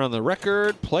need to turn on the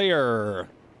record player.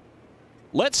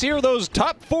 Let's hear those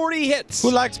top 40 hits.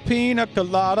 Who likes pina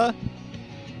colada?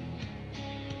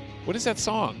 What is that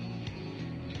song?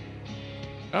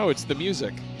 Oh, it's the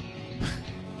music.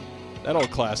 That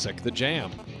old classic, The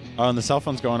Jam. Oh, and the cell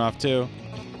phone's going off, too.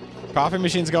 Coffee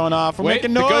machine's going off. We're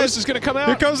making noise. The ghost is going to come out.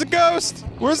 Here comes the ghost.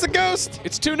 Where's the ghost?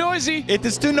 It's too noisy. It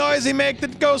is too noisy. Make the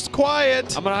ghost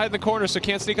quiet. I'm going to hide in the corner so it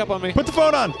can't sneak up on me. Put the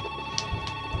phone on.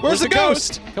 Where's the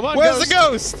ghost? Come on, Where's ghost. the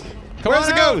ghost? Where's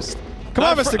the ghost? Come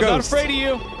on, Mr. Ghost. I'm not afraid of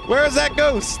you. Where is that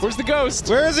ghost? Where's the ghost?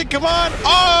 Where is he? Come on.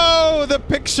 Oh, the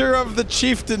picture of the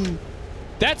chieftain.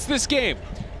 That's this game.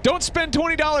 Don't spend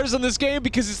 $20 on this game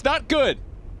because it's not good.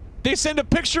 They send a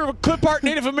picture of a clip art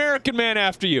Native American man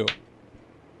after you.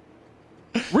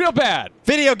 Real bad.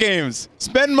 Video games.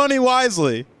 Spend money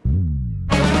wisely.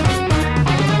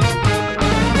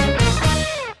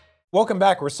 Welcome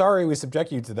back. We're sorry we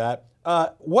subject you to that.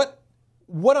 What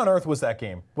on earth was that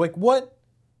game? Like, what?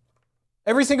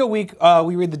 Every single week,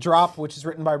 we read The Drop, which is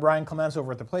written by Brian Clements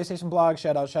over at the PlayStation blog.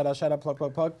 Shout out,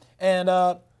 plug.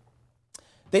 And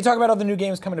they talk about all the new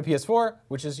games coming to PS4,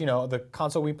 which is, you know, the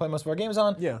console we play most of our games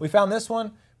on. Yeah. We found this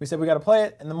one. We said we got to play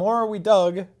it. And the more we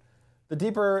dug, the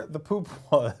deeper the poop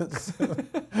was.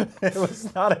 It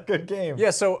was not a good game.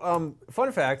 Yeah, so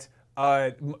fun fact,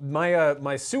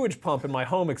 my sewage pump in my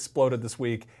home exploded this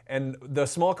week, and the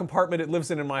small compartment it lives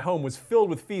in my home was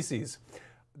filled with feces.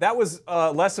 That was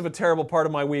less of a terrible part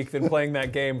of my week than playing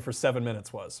that game for 7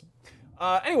 minutes was.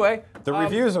 Anyway. The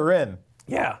reviews are in.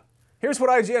 Yeah. Here's what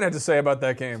IGN had to say about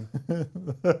that game.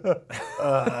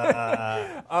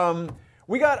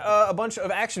 We got a bunch of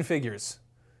action figures.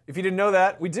 If you didn't know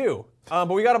that, we do. But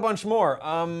we got a bunch more.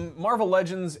 Marvel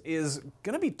Legends is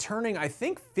going to be turning, I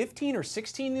think, 15 or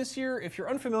 16 this year. If you're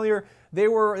unfamiliar, they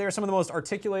were some of the most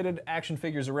articulated action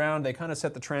figures around. They kind of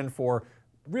set the trend for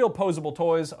real posable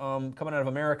toys coming out of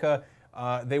America.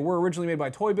 They were originally made by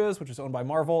Toy Biz, which is owned by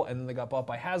Marvel, and then they got bought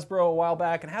by Hasbro a while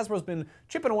back. And Hasbro's been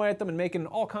chipping away at them and making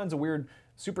all kinds of weird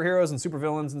superheroes and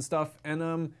supervillains and stuff.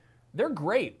 And they're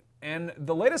great. And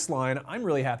the latest line I'm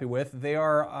really happy with. They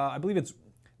are, I believe it's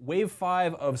Wave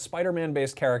 5 of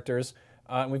Spider-Man-based characters,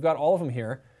 and we've got all of them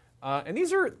here. And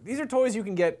these are toys you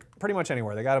can get pretty much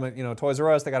anywhere. They got them at Toys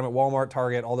R Us, they got them at Walmart,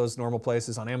 Target, all those normal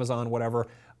places, on Amazon, whatever.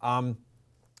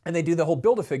 And they do the whole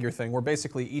Build-A-Figure thing, where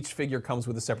basically each figure comes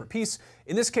with a separate piece.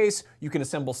 In this case, you can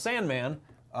assemble Sandman,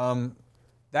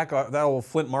 that old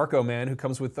Flint Marco man who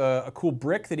comes with a cool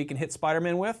brick that he can hit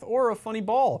Spider-Man with, or a funny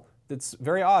ball that's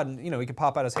very odd, and he can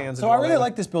pop out his hands. So I really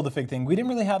like this Build-A-Fig thing. We didn't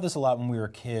really have this a lot when we were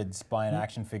kids, buying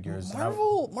action figures.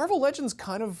 Marvel Legends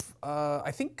kind of,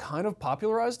 I think, kind of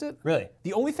popularized it. Really?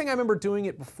 The only thing I remember doing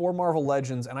it before Marvel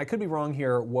Legends, and I could be wrong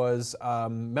here, was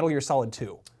Metal Gear Solid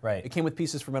 2. Right. It came with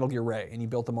pieces for Metal Gear Ray, and you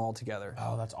built them all together.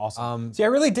 Oh, that's awesome. See, I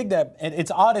really dig that.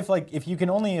 It's odd if you can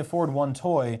only afford one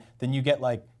toy, then you get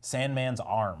like Sandman's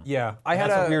arm. Yeah,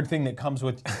 That's a weird thing that comes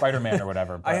with Spider-Man or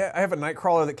whatever. I have a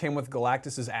Nightcrawler that came with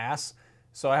Galactus's ass.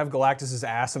 So I have Galactus's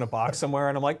ass in a box somewhere,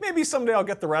 and I'm like, maybe someday I'll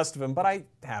get the rest of him, but I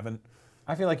haven't.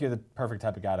 I feel like you're the perfect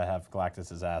type of guy to have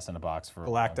Galactus's ass in a box for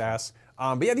Galactus.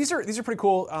 But yeah, these are pretty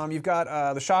cool. You've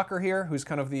got the Shocker here, who's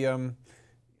kind of the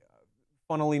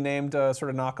funnily named sort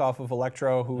of knockoff of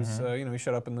Electro, who's he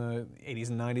showed up in the 80s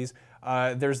and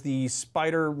 90s. There's the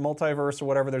Spider multiverse or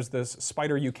whatever. There's this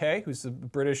Spider UK, who's the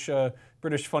British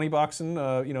funny boxing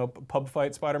pub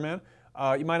fight Spider-Man.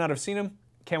 You might not have seen him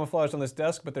camouflaged on this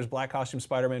desk, but there's Black Costume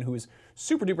Spider-Man, who is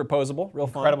super duper posable, real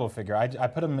fun. Incredible figure. I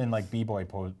put him in like B-boy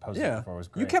poses before. It was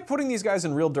great. You kept putting these guys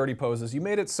in real dirty poses. You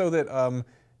made it so that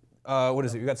what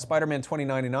is it? You got Spider-Man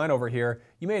 2099 over here.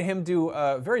 You made him do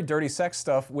very dirty sex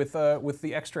stuff with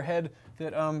the extra head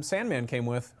that Sandman came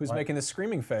with, who's making this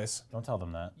screaming face. Don't tell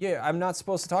them that. Yeah, I'm not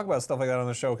supposed to talk about stuff like that on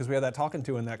the show because we had that talking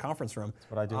to in that conference room.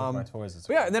 That's what I do with my toys.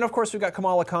 Yeah, and then of course we've got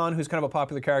Kamala Khan, who's kind of a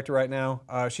popular character right now.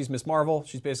 She's Miss Marvel.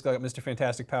 She's basically got Mr.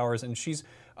 Fantastic powers, and she's.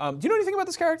 Do you know anything about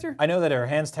this character? I know that her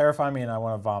hands terrify me, and I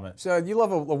want to vomit. So you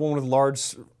love a woman with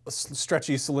large,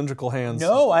 stretchy, cylindrical hands.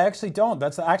 No, I actually don't.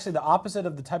 That's actually the opposite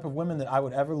of the type of women that I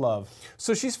would ever love.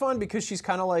 So she's fun because she's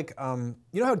kind of like,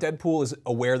 you know how Deadpool is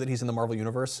aware that he's in the Marvel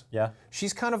Universe? Yeah.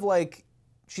 She's kind of like,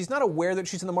 she's not aware that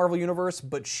she's in the Marvel Universe,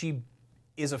 but she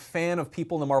is a fan of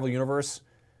people in the Marvel Universe,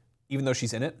 even though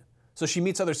she's in it. So she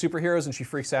meets other superheroes and she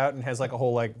freaks out and has like a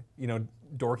whole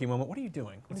dorky moment. What are you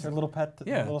doing? It's her little pet,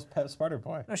 little pet Spider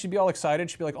boy. No, she'd be all excited.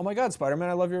 She'd be like, "Oh my God, Spider-Man!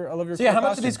 I love your So yeah, how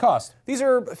much do these cost? These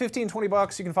are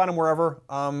 $15-20. You can find them wherever.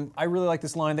 I really like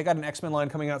this line. They got an X-Men line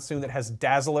coming out soon that has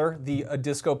Dazzler, a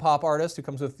disco pop artist who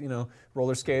comes with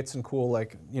roller skates and cool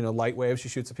light waves she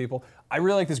shoots at people. I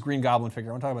really like this Green Goblin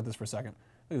figure. I want to talk about this for a second.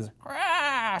 Look at this.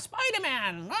 Ah,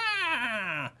 Spider-Man!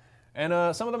 Ah!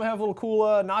 And some of them have little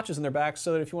cool notches in their backs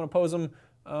so that if you want to pose them,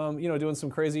 doing some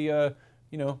crazy,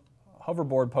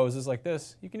 hoverboard poses like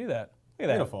this, you can do that. Look at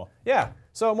that. Beautiful. Yeah.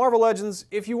 So Marvel Legends,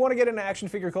 if you want to get into action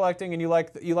figure collecting and you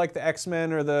like the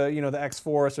X-Men or the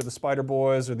X-Force or the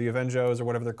Spider-Boys or the Avengos or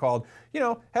whatever they're called,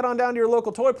 head on down to your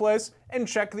local toy place and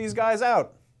check these guys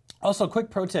out. Also, quick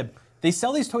pro tip. They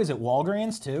sell these toys at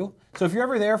Walgreens too. So if you're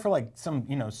ever there for like some,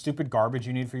 stupid garbage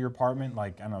you need for your apartment,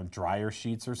 like, I don't know, dryer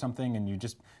sheets or something, and you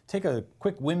just take a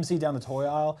quick whimsy down the toy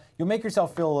aisle, you'll make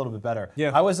yourself feel a little bit better.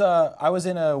 Yeah. I was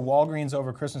in a Walgreens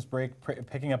over Christmas break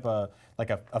picking up a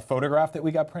photograph that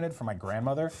we got printed for my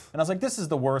grandmother, and I was like, this is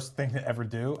the worst thing to ever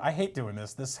do. I hate doing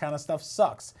this. This kind of stuff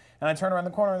sucks. And I turned around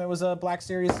the corner and there was a Black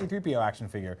Series C-3PO action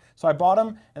figure. So I bought him,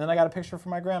 and then I got a picture for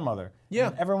my grandmother. Yeah.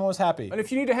 And everyone was happy. And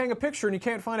if you need to hang a picture and you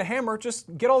can't find a hammer,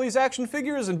 just get all these action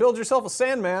figures and build yourself a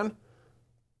Sandman.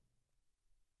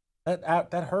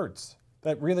 That hurts.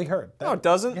 That really hurt. No, it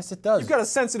doesn't. Yes, it does. You've got a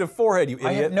sensitive forehead, you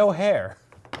idiot. I have no hair.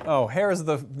 Oh, hair is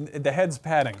the head's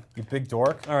padding. You big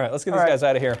dork. All right, let's get these guys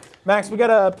out of here. Max, we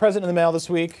got a present in the mail this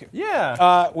week.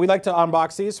 Yeah. We like to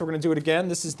unbox these, so we're going to do it again.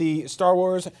 This is the Star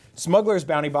Wars Smuggler's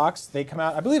Bounty Box. They come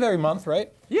out, I believe, every month,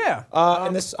 right? Yeah.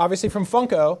 And this, obviously, from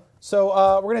Funko. So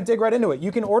we're going to dig right into it.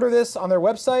 You can order this on their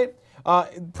website.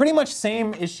 Pretty much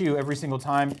same issue every single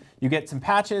time. You get some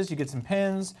patches, you get some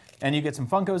pins, and you get some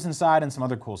Funkos inside and some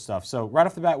other cool stuff. So right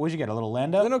off the bat, what'd you get? A little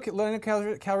Lando? Lando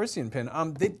Calrissian pin.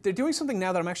 They're doing something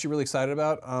now that I'm actually really excited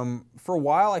about. For a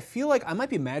while, I feel like, I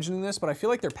might be imagining this, but I feel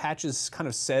like their patches kind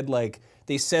of said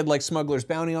they said Smuggler's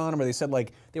Bounty on them, or they said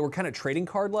they were kind of trading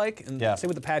card-like, and same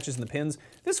with the patches and the pins.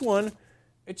 This one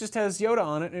It just has Yoda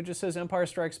on it, and it just says Empire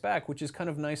Strikes Back, which is kind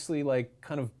of nicely, like,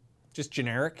 kind of just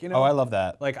generic, you know? Oh, I love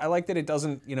that. Like, I like that it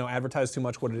doesn't, you know, advertise too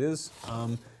much what it is.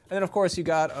 And then, of course, you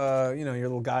got, you know, your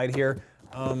little guide here.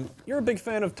 You're a big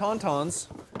fan of Tauntauns.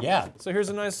 Yeah. So here's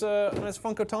a nice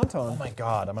Funko Tauntaun. Oh my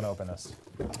God, I'm gonna open this.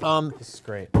 This is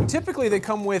great. Typically, they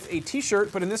come with a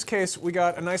T-shirt, but in this case, we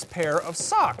got a nice pair of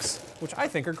socks, which I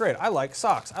think are great. I like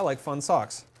socks. I like fun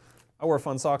socks. I wear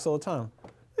fun socks all the time.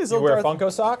 You wear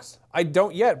Funko socks? I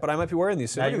don't yet, but I might be wearing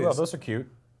these soon. Yeah, Look at you will. these. Those are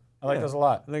cute. I like those a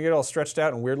lot. And they get all stretched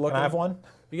out and weird looking. Can I have one?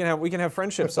 We can have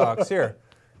friendship socks here.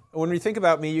 When you think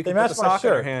about me, you can put the match my sock in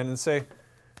your shirt. hand and say,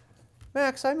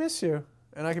 "Max, I miss you,"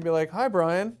 and I can be like, "Hi,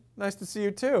 Brian. Nice to see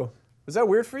you too." Is that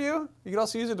weird for you? You could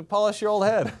also use it to polish your old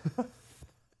head.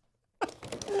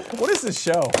 What is this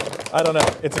show? I don't know.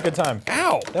 It's a good time.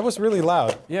 Ow! That was really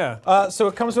loud. Yeah. So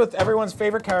it comes with everyone's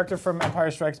favorite character from Empire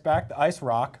Strikes Back, the Ice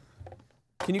Rock.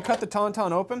 Can you cut the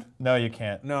Tauntaun open? No, you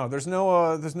can't. No, there's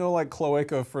no like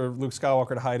cloaca for Luke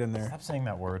Skywalker to hide in there. Stop saying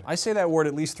that word. I say that word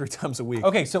at least 3 times a week.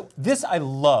 Okay, so this I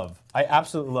love. I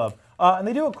absolutely love. And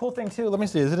they do a cool thing too. Let me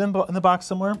see. Is it in the box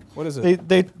somewhere? What is it?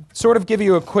 They sort of give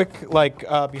you a quick like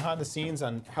behind the scenes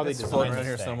on how they It's designed floating this around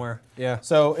here thing. somewhere. Yeah.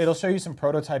 So it'll show you some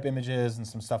prototype images and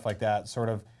some stuff like that. Sort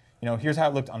of, you know, here's how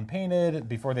it looked unpainted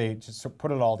before they just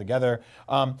put it all together.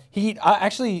 He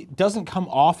actually doesn't come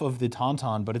off of the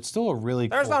Tauntaun, but it's still a really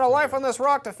There's cool not a figure. life on this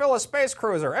rock to fill a space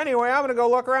cruiser. Anyway, I'm gonna go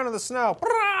look around in the snow.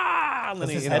 And then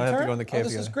Does his you head have to turn? go in the cave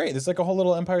this again. is great. This is like a whole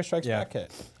little Empire Strikes Yeah. Back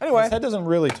kit. Anyway. His head doesn't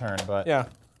really turn, but Yeah.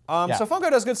 Yeah. So Funko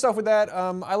does good stuff with that.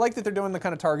 I like that they're doing the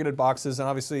kind of targeted boxes, and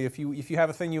obviously, if you have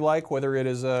a thing you like, whether it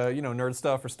is you know, nerd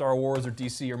stuff or Star Wars or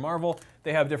DC or Marvel,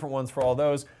 they have different ones for all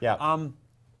those. Yeah.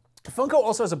 Funko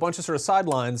also has a bunch of sort of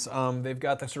sidelines. They've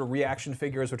got the sort of reaction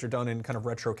figures, which are done in kind of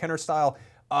retro Kenner style.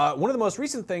 One of the most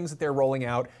recent things that they're rolling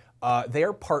out, they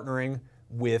are partnering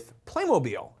with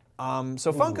Playmobil.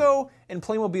 So Funko and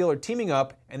Playmobil are teaming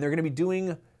up, and they're going to be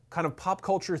doing kind of pop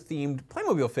culture themed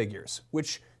Playmobil figures,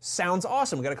 which sounds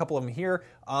awesome. We got a couple of them here.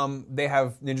 They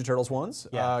have Ninja Turtles ones.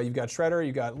 Yeah. You've got Shredder,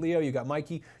 you've got Leo, you've got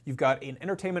Mikey, you've got an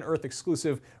Entertainment Earth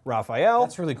exclusive Raphael.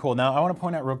 That's really cool. Now, I want to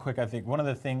point out real quick, I think one of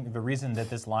the reason that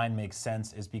this line makes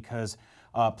sense is because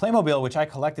Playmobil, which I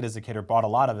collected as a kid or bought a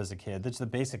lot of as a kid, that's the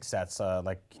basic sets,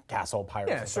 like Castle,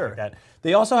 Pirates, and stuff like that.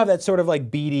 They also have that sort of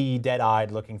like beady,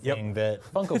 dead-eyed looking thing that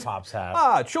Funko Pops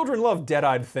have. Children love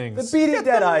dead-eyed things. The beady, Get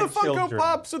them dead-eyed the Funko children.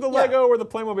 Pops or the Lego or the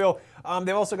Playmobil.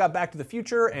 They've also got Back to the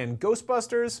Future and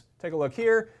Ghostbusters. Take a look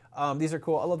here. These are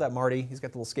cool. I love that Marty. He's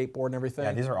got the little skateboard and everything.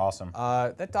 Yeah, these are awesome.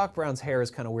 That Doc Brown's hair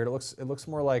is kind of weird. It looks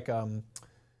more like I don't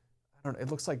know.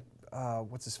 It looks like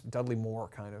what's this, Dudley Moore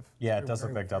kind of. Yeah, it does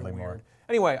look like Dudley Moore. Weird.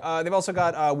 Anyway, they've also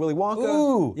got Willy Wonka.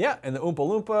 Ooh. Yeah, and the Oompa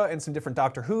Loompa and some different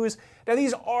Doctor Who's. Now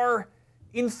these are,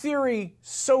 in theory,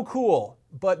 so cool,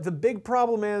 but the big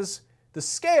problem is the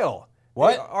scale.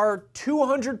 What? They are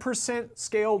 200%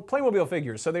 scaled Playmobil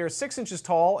figures. So they are 6 inches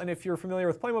tall, and if you're familiar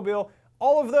with Playmobil,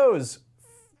 all of those,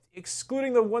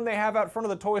 excluding the one they have out front of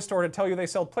the toy store to tell you they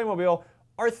sell Playmobil,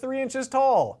 are 3 inches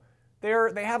tall. They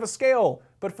have a scale,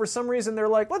 but for some reason they're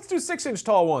like, let's do 6-inch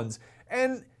tall ones.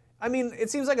 And I mean, it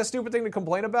seems like a stupid thing to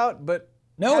complain about, but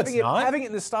No, it's not. having it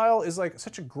in this style is like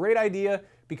such a great idea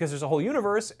because there's a whole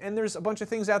universe and there's a bunch of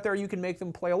things out there you can make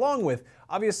them play along with.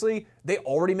 Obviously, they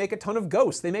already make a ton of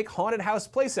ghosts. They make haunted house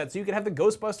playsets, so you could have the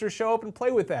Ghostbusters show up and play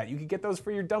with that. You could get those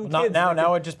for your dumb Not kids.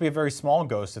 now it'd just be a very small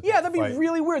ghost. Yeah, that'd be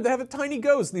really weird. They have a tiny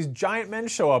ghost, and these giant men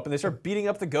show up, and they start beating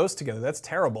up the ghost together. That's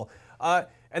terrible.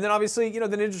 And then obviously, you know,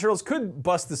 the Ninja Turtles could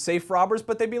bust the safe robbers,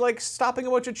 but they'd be like stopping a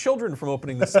bunch of children from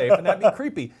opening the safe, and that'd be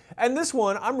creepy. And this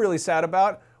one, I'm really sad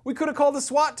about. We could have called the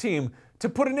SWAT team to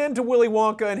put an end to Willy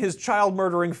Wonka and his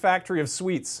child-murdering factory of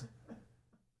sweets.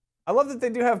 I love that they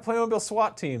do have Playmobil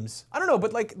SWAT teams. I don't know,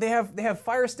 but like they have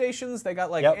fire stations, they got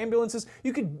like ambulances.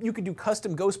 You could do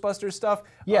custom Ghostbusters stuff.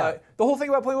 Yeah. The whole thing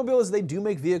about Playmobil is they do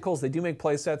make vehicles, they do make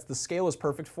play sets. The scale is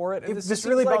perfect for it. And This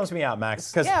really bums me out,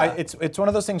 Max, because it's one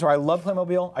of those things where I love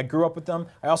Playmobil. I grew up with them.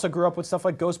 I also grew up with stuff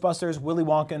like Ghostbusters, Willy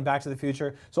Wonka, and Back to the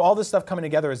Future. So all this stuff coming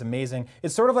together is amazing.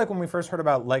 It's sort of like when we first heard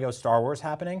about Lego Star Wars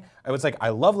happening. I was like, I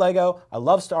love Lego. I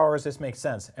love Star Wars. This makes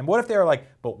sense. And what if they were like,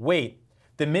 but wait,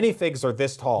 the minifigs are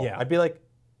this tall? Yeah. I'd be like,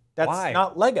 that's Why?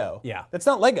 not Lego. Yeah. That's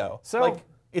not Lego. So- like,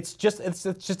 it's just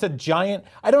a giant.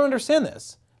 I don't understand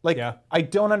this. Like, Yeah. I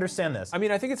don't understand this. I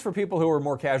mean, I think it's for people who are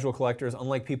more casual collectors,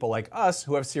 unlike people like us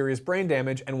who have serious brain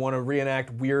damage and want to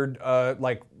reenact weird,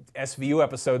 like SVU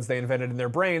episodes they invented in their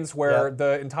brains, where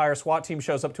the entire SWAT team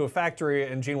shows up to a factory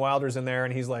and Gene Wilder's in there,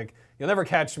 and he's like, "You'll never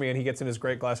catch me," and he gets in his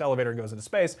great glass elevator and goes into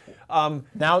space.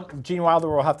 Now Gene Wilder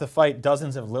will have to fight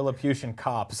dozens of Lilliputian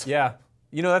cops. Yeah.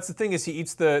 You know, that's the thing is he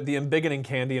eats the embiggening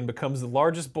candy and becomes the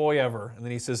largest boy ever. And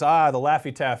then he says, ah, the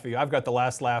Laffy Taffy. I've got the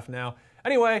last laugh now.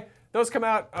 Anyway, those come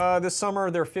out this summer.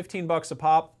 They're $15 a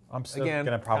pop. I'm still Again,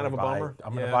 gonna probably kind of a buy. bummer.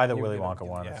 I'm gonna Yeah, buy the you're Willy gonna- Wonka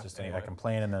one. yeah, It's just anyway. I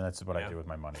complain, and then that's what I Yeah. do with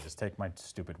my money. Just take my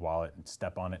stupid wallet and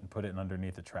step on it and put it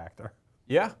underneath the tractor.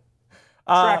 Yeah.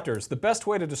 Tractors, the best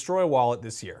way to destroy a wallet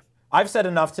this year. I've said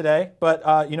enough today,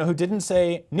 but you know who didn't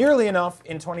say nearly enough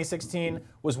in 2016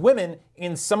 was women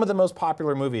in some of the most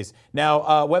popular movies. Now,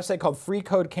 a website called Free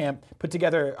Code Camp put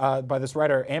together by this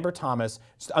writer, Amber Thomas,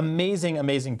 just amazing,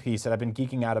 amazing piece that I've been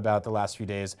geeking out about the last few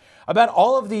days, about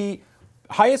all of the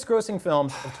highest grossing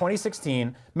films of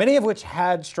 2016, many of which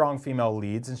had strong female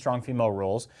leads and strong female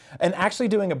roles, and actually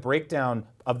doing a breakdown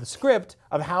of the script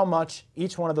of how much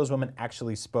each one of those women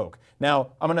actually spoke.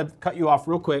 Now, I'm gonna cut you off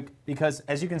real quick because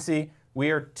as you can see,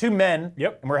 we are two men,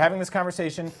 Yep. and we're having this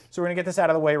conversation, so we're gonna get this out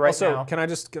of the way right now. Also, can I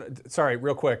just, sorry,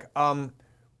 real quick.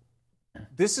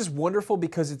 This is wonderful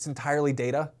because it's entirely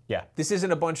data. Yeah. This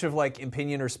isn't a bunch of like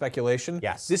opinion or speculation.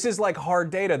 Yes. This is like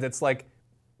hard data that's like,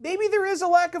 maybe there is a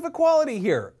lack of equality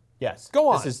here. Yes. Go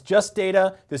on. This is just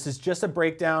data. This is just a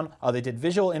breakdown. They did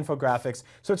visual infographics.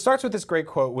 So it starts with this great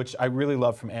quote, which I really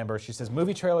love from Amber. She says,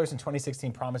 movie trailers in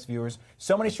 2016 promised viewers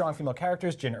so many strong female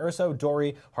characters, Jyn Erso,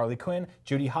 Dory, Harley Quinn,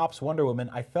 Judy Hopps, Wonder Woman.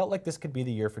 I felt like this could be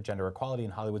the year for gender equality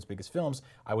in Hollywood's biggest films.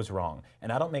 I was wrong.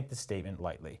 And I don't make this statement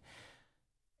lightly.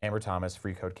 Amber Thomas,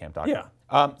 freecodecamp.com.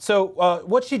 Yeah. So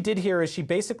what she did here is she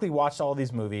basically watched all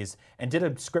these movies and did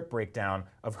a script breakdown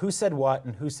of who said what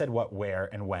and who said what where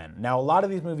and when. Now, a lot of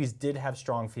these movies did have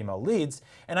strong female leads,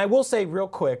 and I will say real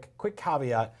quick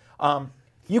caveat,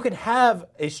 you can have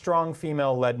a strong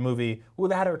female-led movie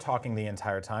without her talking the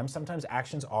entire time. Sometimes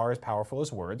actions are as powerful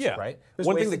as words, Yeah. right? There's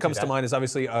One ways thing that do comes to mind is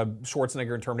obviously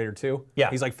Schwarzenegger in Terminator 2. Yeah.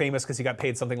 He's like famous because he got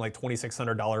paid something like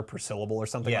 $2,600 per syllable or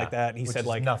something Yeah, like that. And he which said is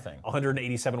like nothing.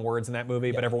 187 words in that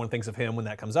movie, but everyone thinks of him when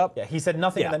that comes up. Yeah, he said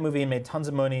nothing in Yeah. that movie and made tons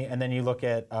of money. And then you look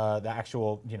at the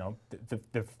actual, you know,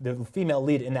 the female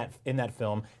lead in that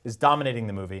film is dominating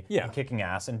the movie Yeah. and kicking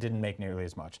ass and didn't make nearly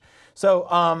as much.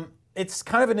 So it's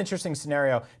kind of an interesting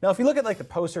scenario. Now, if you look at like the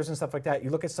posters and stuff like that, you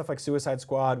look at stuff like Suicide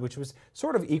Squad, which was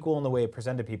sort of equal in the way it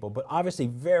presented people, but obviously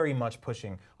very much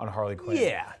pushing on Harley Quinn.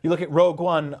 Yeah. You look at Rogue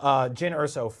One, Jyn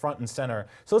Erso front and center.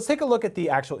 So let's take a look at the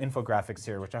actual infographics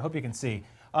here, which I hope you can see.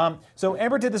 So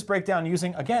Amber did this breakdown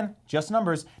using, again, just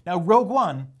numbers. Now, Rogue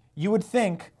One, you would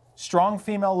think strong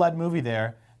female-led movie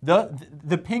there.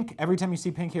 The pink, every time you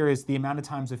see pink here, is the amount of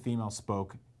times a female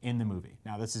spoke in the movie.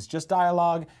 Now, this is just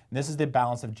dialogue, and this is the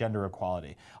balance of gender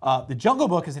equality. The Jungle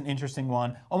Book is an interesting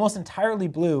one, almost entirely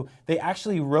blue. They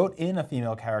actually wrote in a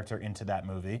female character into that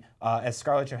movie, as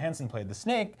Scarlett Johansson played the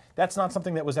snake. That's not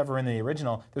something that was ever in the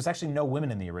original. There's actually no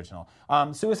women in the original.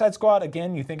 Suicide Squad,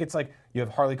 again, you think it's like, you have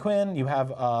Harley Quinn, you have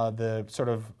the sort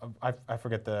of, I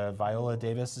forget the Viola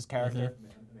Davis's character.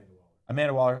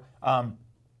 Amanda Waller.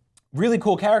 Really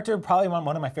cool character, probably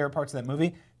one of my favorite parts of that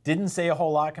movie. Didn't say a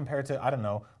whole lot compared to, I don't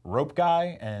know, Rope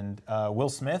Guy and Will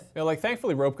Smith. Yeah, like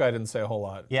thankfully Rope Guy didn't say a whole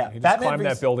lot. Yeah, He just Batman climbed v-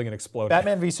 that building and exploded.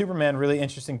 Batman v Superman, really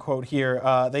interesting quote here.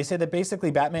 They say that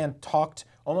basically Batman talked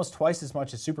almost twice as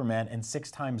much as Superman and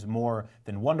 6 times more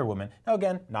than Wonder Woman. Now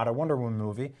again, not a Wonder Woman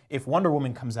movie. If Wonder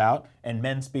Woman comes out and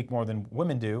men speak more than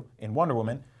women do in Wonder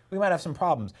Woman, we might have some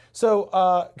problems.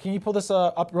 So can you pull this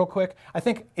up real quick? I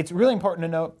think it's really important to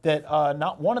note that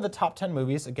not one of the top 10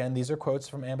 movies, again, these are quotes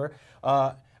from Amber,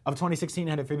 of 2016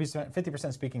 had a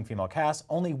 50% speaking female cast.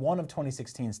 Only one of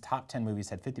 2016's top 10 movies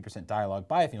had 50% dialogue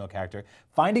by a female character.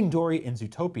 Finding Dory and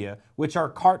Zootopia, which are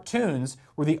cartoons,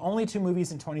 were the only 2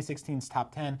 movies in 2016's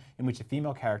top 10 in which a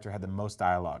female character had the most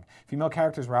dialogue. Female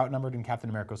characters were outnumbered in Captain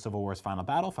America Civil War's final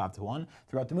battle, 5-1.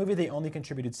 Throughout the movie, they only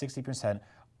contributed 60%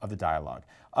 of the dialogue.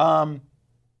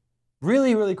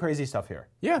 Really, really crazy stuff here.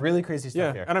 Yeah. Really crazy stuff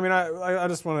Yeah, here. and I mean, I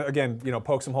just want to, again,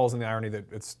 poke some holes in the irony that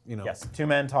it's, Yes, 2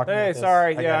 men talking Hey, about this.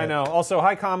 sorry, I yeah, get I it. know. Also,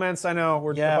 high comments, I know.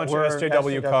 We're a bunch of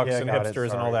SJW cucks and got it, hipsters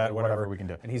and all sorry, that, whatever. we can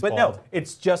do. And he's but bald. no,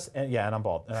 it's just, and I'm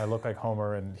bald. And I look like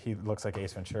Homer and he looks like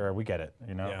Ace Ventura. We get it,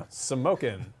 you know? Yeah,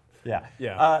 smoking. Yeah.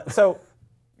 Yeah. So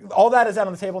all that is out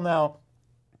on the table now.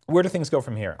 Where do things go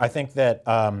from here? I think that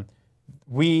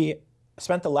we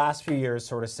spent the last few years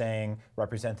sort of saying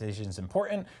representation is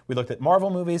important. We looked at Marvel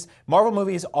movies. Marvel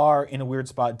movies are in a weird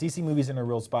spot. DC movies are in a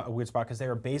weird spot because they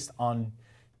are based on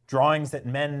drawings that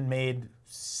men made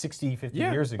 60, 50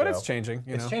 years ago. But it's changing.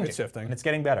 It's know, changing. It's shifting. And it's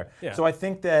getting better. Yeah. So I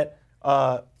think that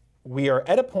we are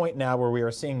at a point now where we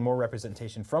are seeing more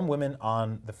representation from women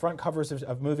on the front covers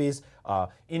of movies,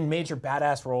 in major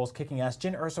badass roles, kicking ass.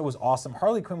 Jyn Erso was awesome.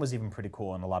 Harley Quinn was even pretty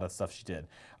cool in a lot of stuff she did.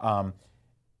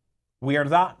 we are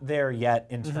not there yet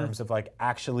in terms of like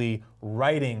actually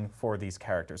writing for these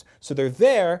characters. So they're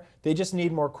there, they just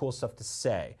need more cool stuff to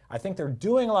say. I think they're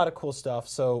doing a lot of cool stuff,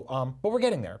 so, but we're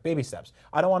getting there, baby steps.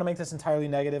 I don't want to make this entirely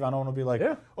negative. I don't want to be like,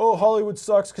 oh, Hollywood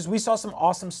sucks, because we saw some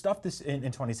awesome stuff in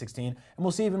 2016, and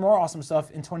we'll see even more awesome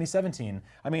stuff in 2017.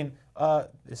 I mean,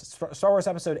 Star Wars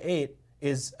Episode 8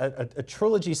 is a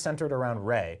trilogy centered around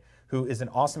Rey, who is an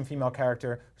awesome female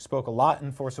character, who spoke a lot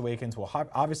in Force Awakens, will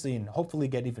obviously and hopefully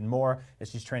get even more as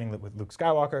she's training with Luke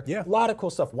Skywalker. Yeah. A lot of cool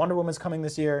stuff. Wonder Woman's coming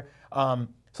this year. So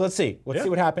let's see. Let's see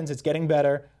what happens. It's getting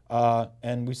better,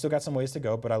 and we still got some ways to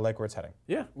go, but I like where it's heading.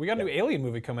 Yeah, we got a new Alien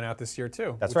movie coming out this year,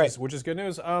 too. That's right. Which is good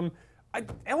news. Ellen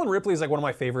Ripley is like one of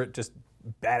my favorite just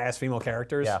badass female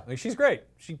characters. Yeah. Like, she's great.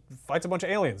 She fights a bunch of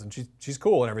aliens, and she's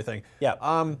cool and everything.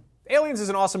 Yeah. Aliens is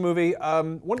an awesome movie.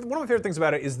 One of my favorite things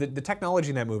about it is the technology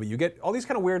in that movie. You get all these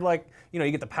kind of weird, like, you know,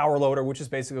 you get the power loader, which is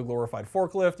basically a glorified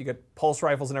forklift. You get pulse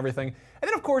rifles and everything. And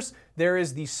then, of course, there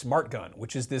is the smart gun,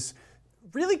 which is this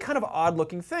really kind of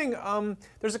odd-looking thing.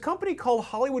 There's a company called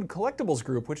Hollywood Collectibles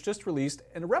Group, which just released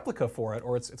a replica for it,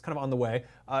 or it's kind of on the way.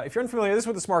 If you're unfamiliar, this is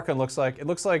what the smart gun looks like. It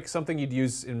looks like something you'd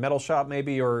use in metal shop,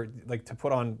 maybe, or like to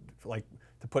put on, like,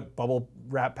 to put bubble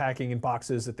wrap packing in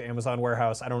boxes at the Amazon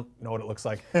warehouse. I don't know what it looks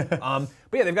like. But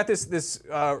yeah, they've got this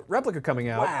replica coming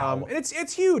out. Wow. And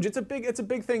it's huge. It's a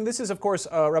big thing. This is, of course,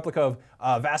 a replica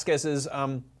of Vasquez's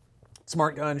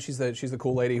smart gun. She's the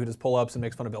cool lady who does pull-ups and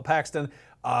makes fun of Bill Paxton.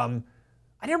 I've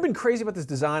never been crazy about this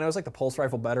design. I always like the pulse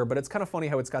rifle better, but it's kind of funny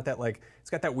how it's got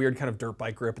that weird kind of dirt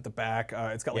bike grip at the back.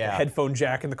 It's got like a headphone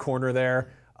jack in the corner there.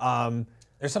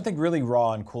 There's something really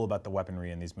raw and cool about the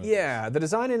weaponry in these movies. Yeah, the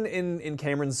design in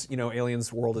Cameron's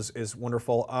Aliens world is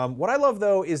wonderful. What I love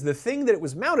though is the thing that it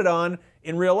was mounted on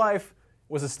in real life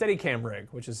was a Steadicam rig,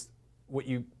 which is what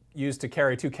you use to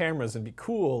carry two cameras and be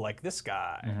cool like this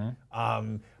guy.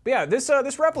 But yeah, this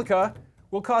replica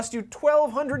will cost you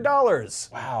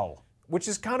 $1,200. Wow. Which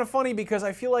is kind of funny because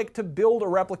I feel like to build a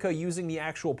replica using the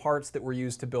actual parts that were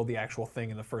used to build the actual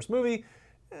thing in the first movie,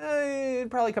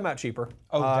 it'd probably come out cheaper.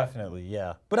 Oh, definitely,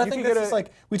 yeah. But I think that's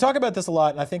like, we talk about this a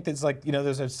lot, and I think that's like,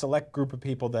 there's a select group of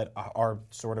people that are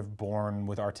sort of born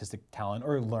with artistic talent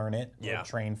or learn it, or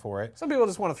train for it. Some people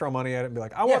just want to throw money at it and be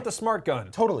like, I want the smart gun.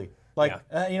 Totally. Like,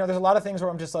 there's a lot of things where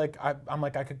I'm just like, I'm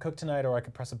like, I could cook tonight, or I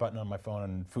could press a button on my phone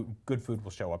and good food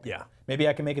will show up. Yeah. Maybe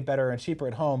I can make it better and cheaper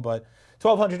at home, but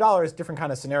 $1,200, different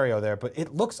kind of scenario there, but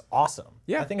it looks awesome.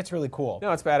 Yeah. I think it's really cool.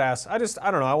 No, it's badass.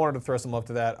 I don't know, I wanted to throw some love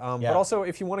to that. But also,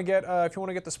 if you want to get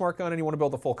the smart gun and you want to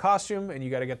build the full costume, and you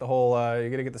got to get the whole, you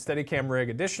got to get the Steadicam rig.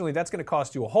 Additionally, that's going to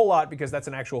cost you a whole lot because that's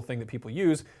an actual thing that people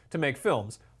use to make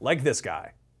films, like this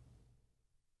guy.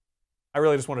 I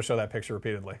really just want to show that picture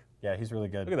repeatedly. Yeah, he's really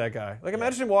good. Look at that guy. Like,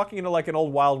 imagine him walking into like an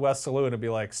old Wild West saloon and be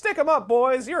like, "Stick 'em up,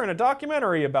 boys! You're in a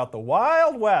documentary about the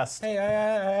Wild West. Hey, I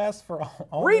asked for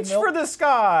all Reach for the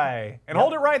sky and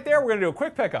hold it right there. We're gonna do a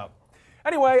quick pickup."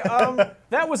 Anyway,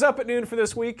 that was Up at Noon for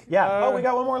this week. Yeah. We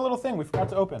got one more little thing we forgot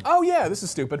to open. Oh yeah, this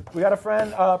is stupid. We got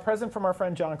a present from our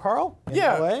friend John Carl in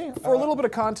LA. For a little bit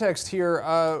of context here,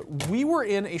 we were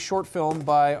in a short film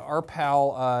by our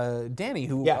pal Danny,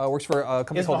 who works for a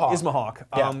company called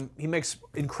Ismahawk. He makes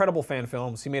incredible fan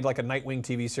films. He made like a Nightwing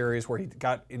TV series where he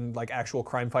got in like actual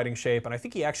crime fighting shape, and I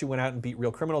think he actually went out and beat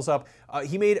real criminals up.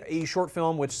 He made a short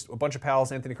film which a bunch of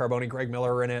pals, Anthony Carboni, Greg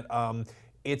Miller, are in it.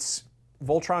 It's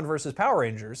Voltron versus Power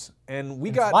Rangers, and we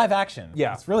got live action.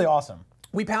 Yeah, it's really awesome.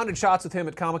 We pounded shots with him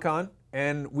at Comic-Con,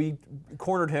 and we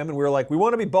cornered him, and we were like, "We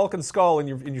want to be Bulk and Skull in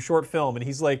your short film," and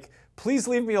he's like, "Please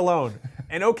leave me alone."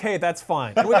 And okay, that's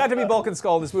fine. And we got to be Bulk and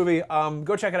Skull in this movie.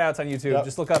 Go check it out. It's on YouTube.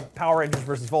 Just look up Power Rangers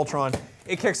versus Voltron.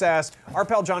 It kicks ass. Our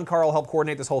pal John Carl helped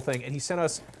coordinate this whole thing, and he sent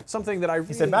us something that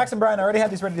He said, Max and Brian, I already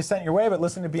had these ready to send your way, but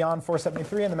listening to Beyond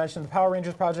 473 and the mention of the Power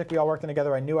Rangers project, we all worked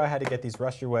together. I knew I had to get these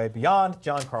rushed your way. Beyond,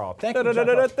 John Carl. Thank you, John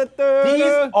Carl.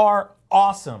 These are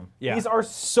awesome. Yeah. These are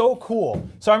so cool.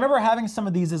 So I remember having some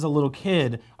of these as a little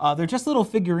kid. They're just little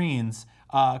figurines,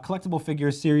 collectible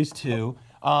figures, Series 2.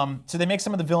 So they make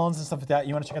some of the villains and stuff like that.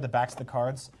 You want to check out the backs of the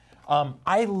cards?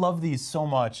 I love these so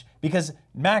much because,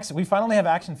 Max, we finally have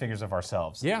action figures of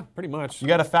ourselves. Yeah, pretty much. You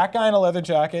got a fat guy in a leather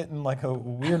jacket and like a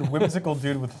weird whimsical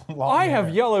dude with long hair. I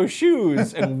have yellow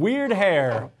shoes and weird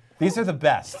hair. These are the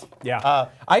best. Yeah.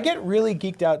 I get really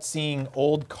geeked out seeing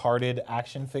old carded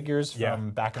action figures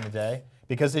from back in the day,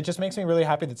 because it just makes me really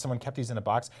happy that someone kept these in a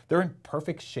box. They're in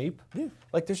perfect shape. Yeah.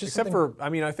 Like there's just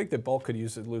I think that Bulk could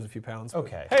use it to lose a few pounds.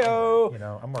 Okay. Hey-o!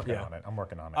 I'm working on it. I'm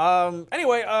working on it.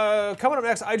 Anyway, coming up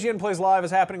next, IGN Plays Live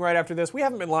is happening right after this. We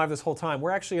haven't been live this whole time.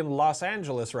 We're actually in Los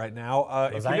Angeles right now.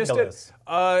 If you missed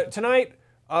it, tonight,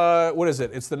 what is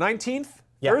it? It's the 19th.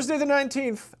 Yeah. Thursday the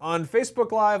 19th on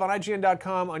Facebook Live, on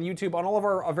IGN.com, on YouTube, on all of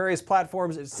our various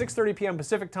platforms. It's 6:30 p.m.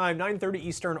 Pacific time, 9:30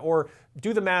 Eastern, or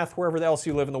do the math wherever else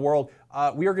you live in the world.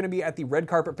 We are going to be at the red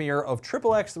carpet premiere of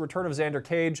XXX, The Return of Xander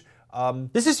Cage.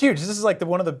 This is huge. This is like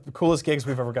one of the coolest gigs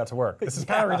we've ever got to work. This is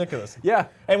kind of ridiculous. Yeah.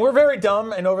 And we're very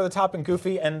dumb and over the top and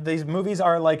goofy, and these movies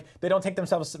are like, they don't take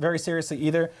themselves very seriously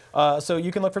either. So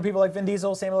you can look for people like Vin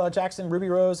Diesel, Samuel L. Jackson, Ruby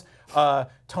Rose,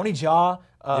 Tony Jaa.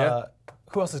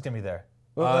 Who else is going to be there?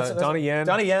 Donnie Yen.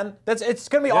 Donnie Yen. It's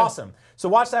going to be awesome. So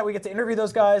watch that. We get to interview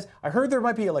those guys. I heard there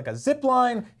might be like a zip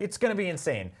line. It's going to be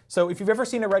insane. So if you've ever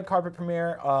seen a red carpet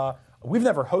premiere, we've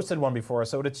never hosted one before,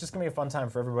 so it's just going to be a fun time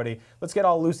for everybody. Let's get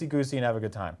all loosey-goosey and have a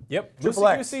good time. Yep. XXX.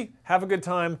 Loosey-goosey, have a good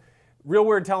time. Real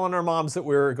weird telling our moms that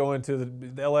we were going to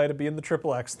the LA to be in the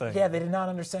XXX thing. Yeah, they did not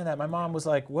understand that. My mom was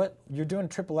like, what? You're doing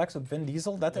XXX with Vin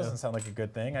Diesel? That doesn't sound like a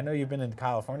good thing. I know you've been in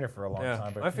California for a long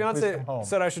time, but my fiance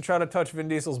said I should try to touch Vin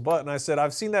Diesel's butt, and I said,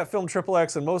 I've seen that film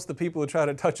XXX, and most of the people who try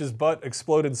to touch his butt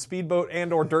explode in speedboat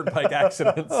and or dirt bike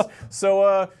accidents.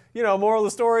 So, moral of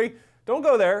the story, don't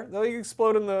go there. They'll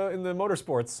explode in the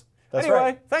motorsports. That's anyway,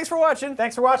 right. Thanks for watching.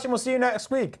 Thanks for watching. We'll see you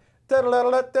next week.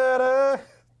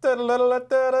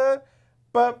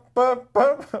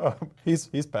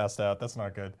 He's passed out. That's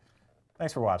not good.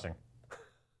 Thanks for watching.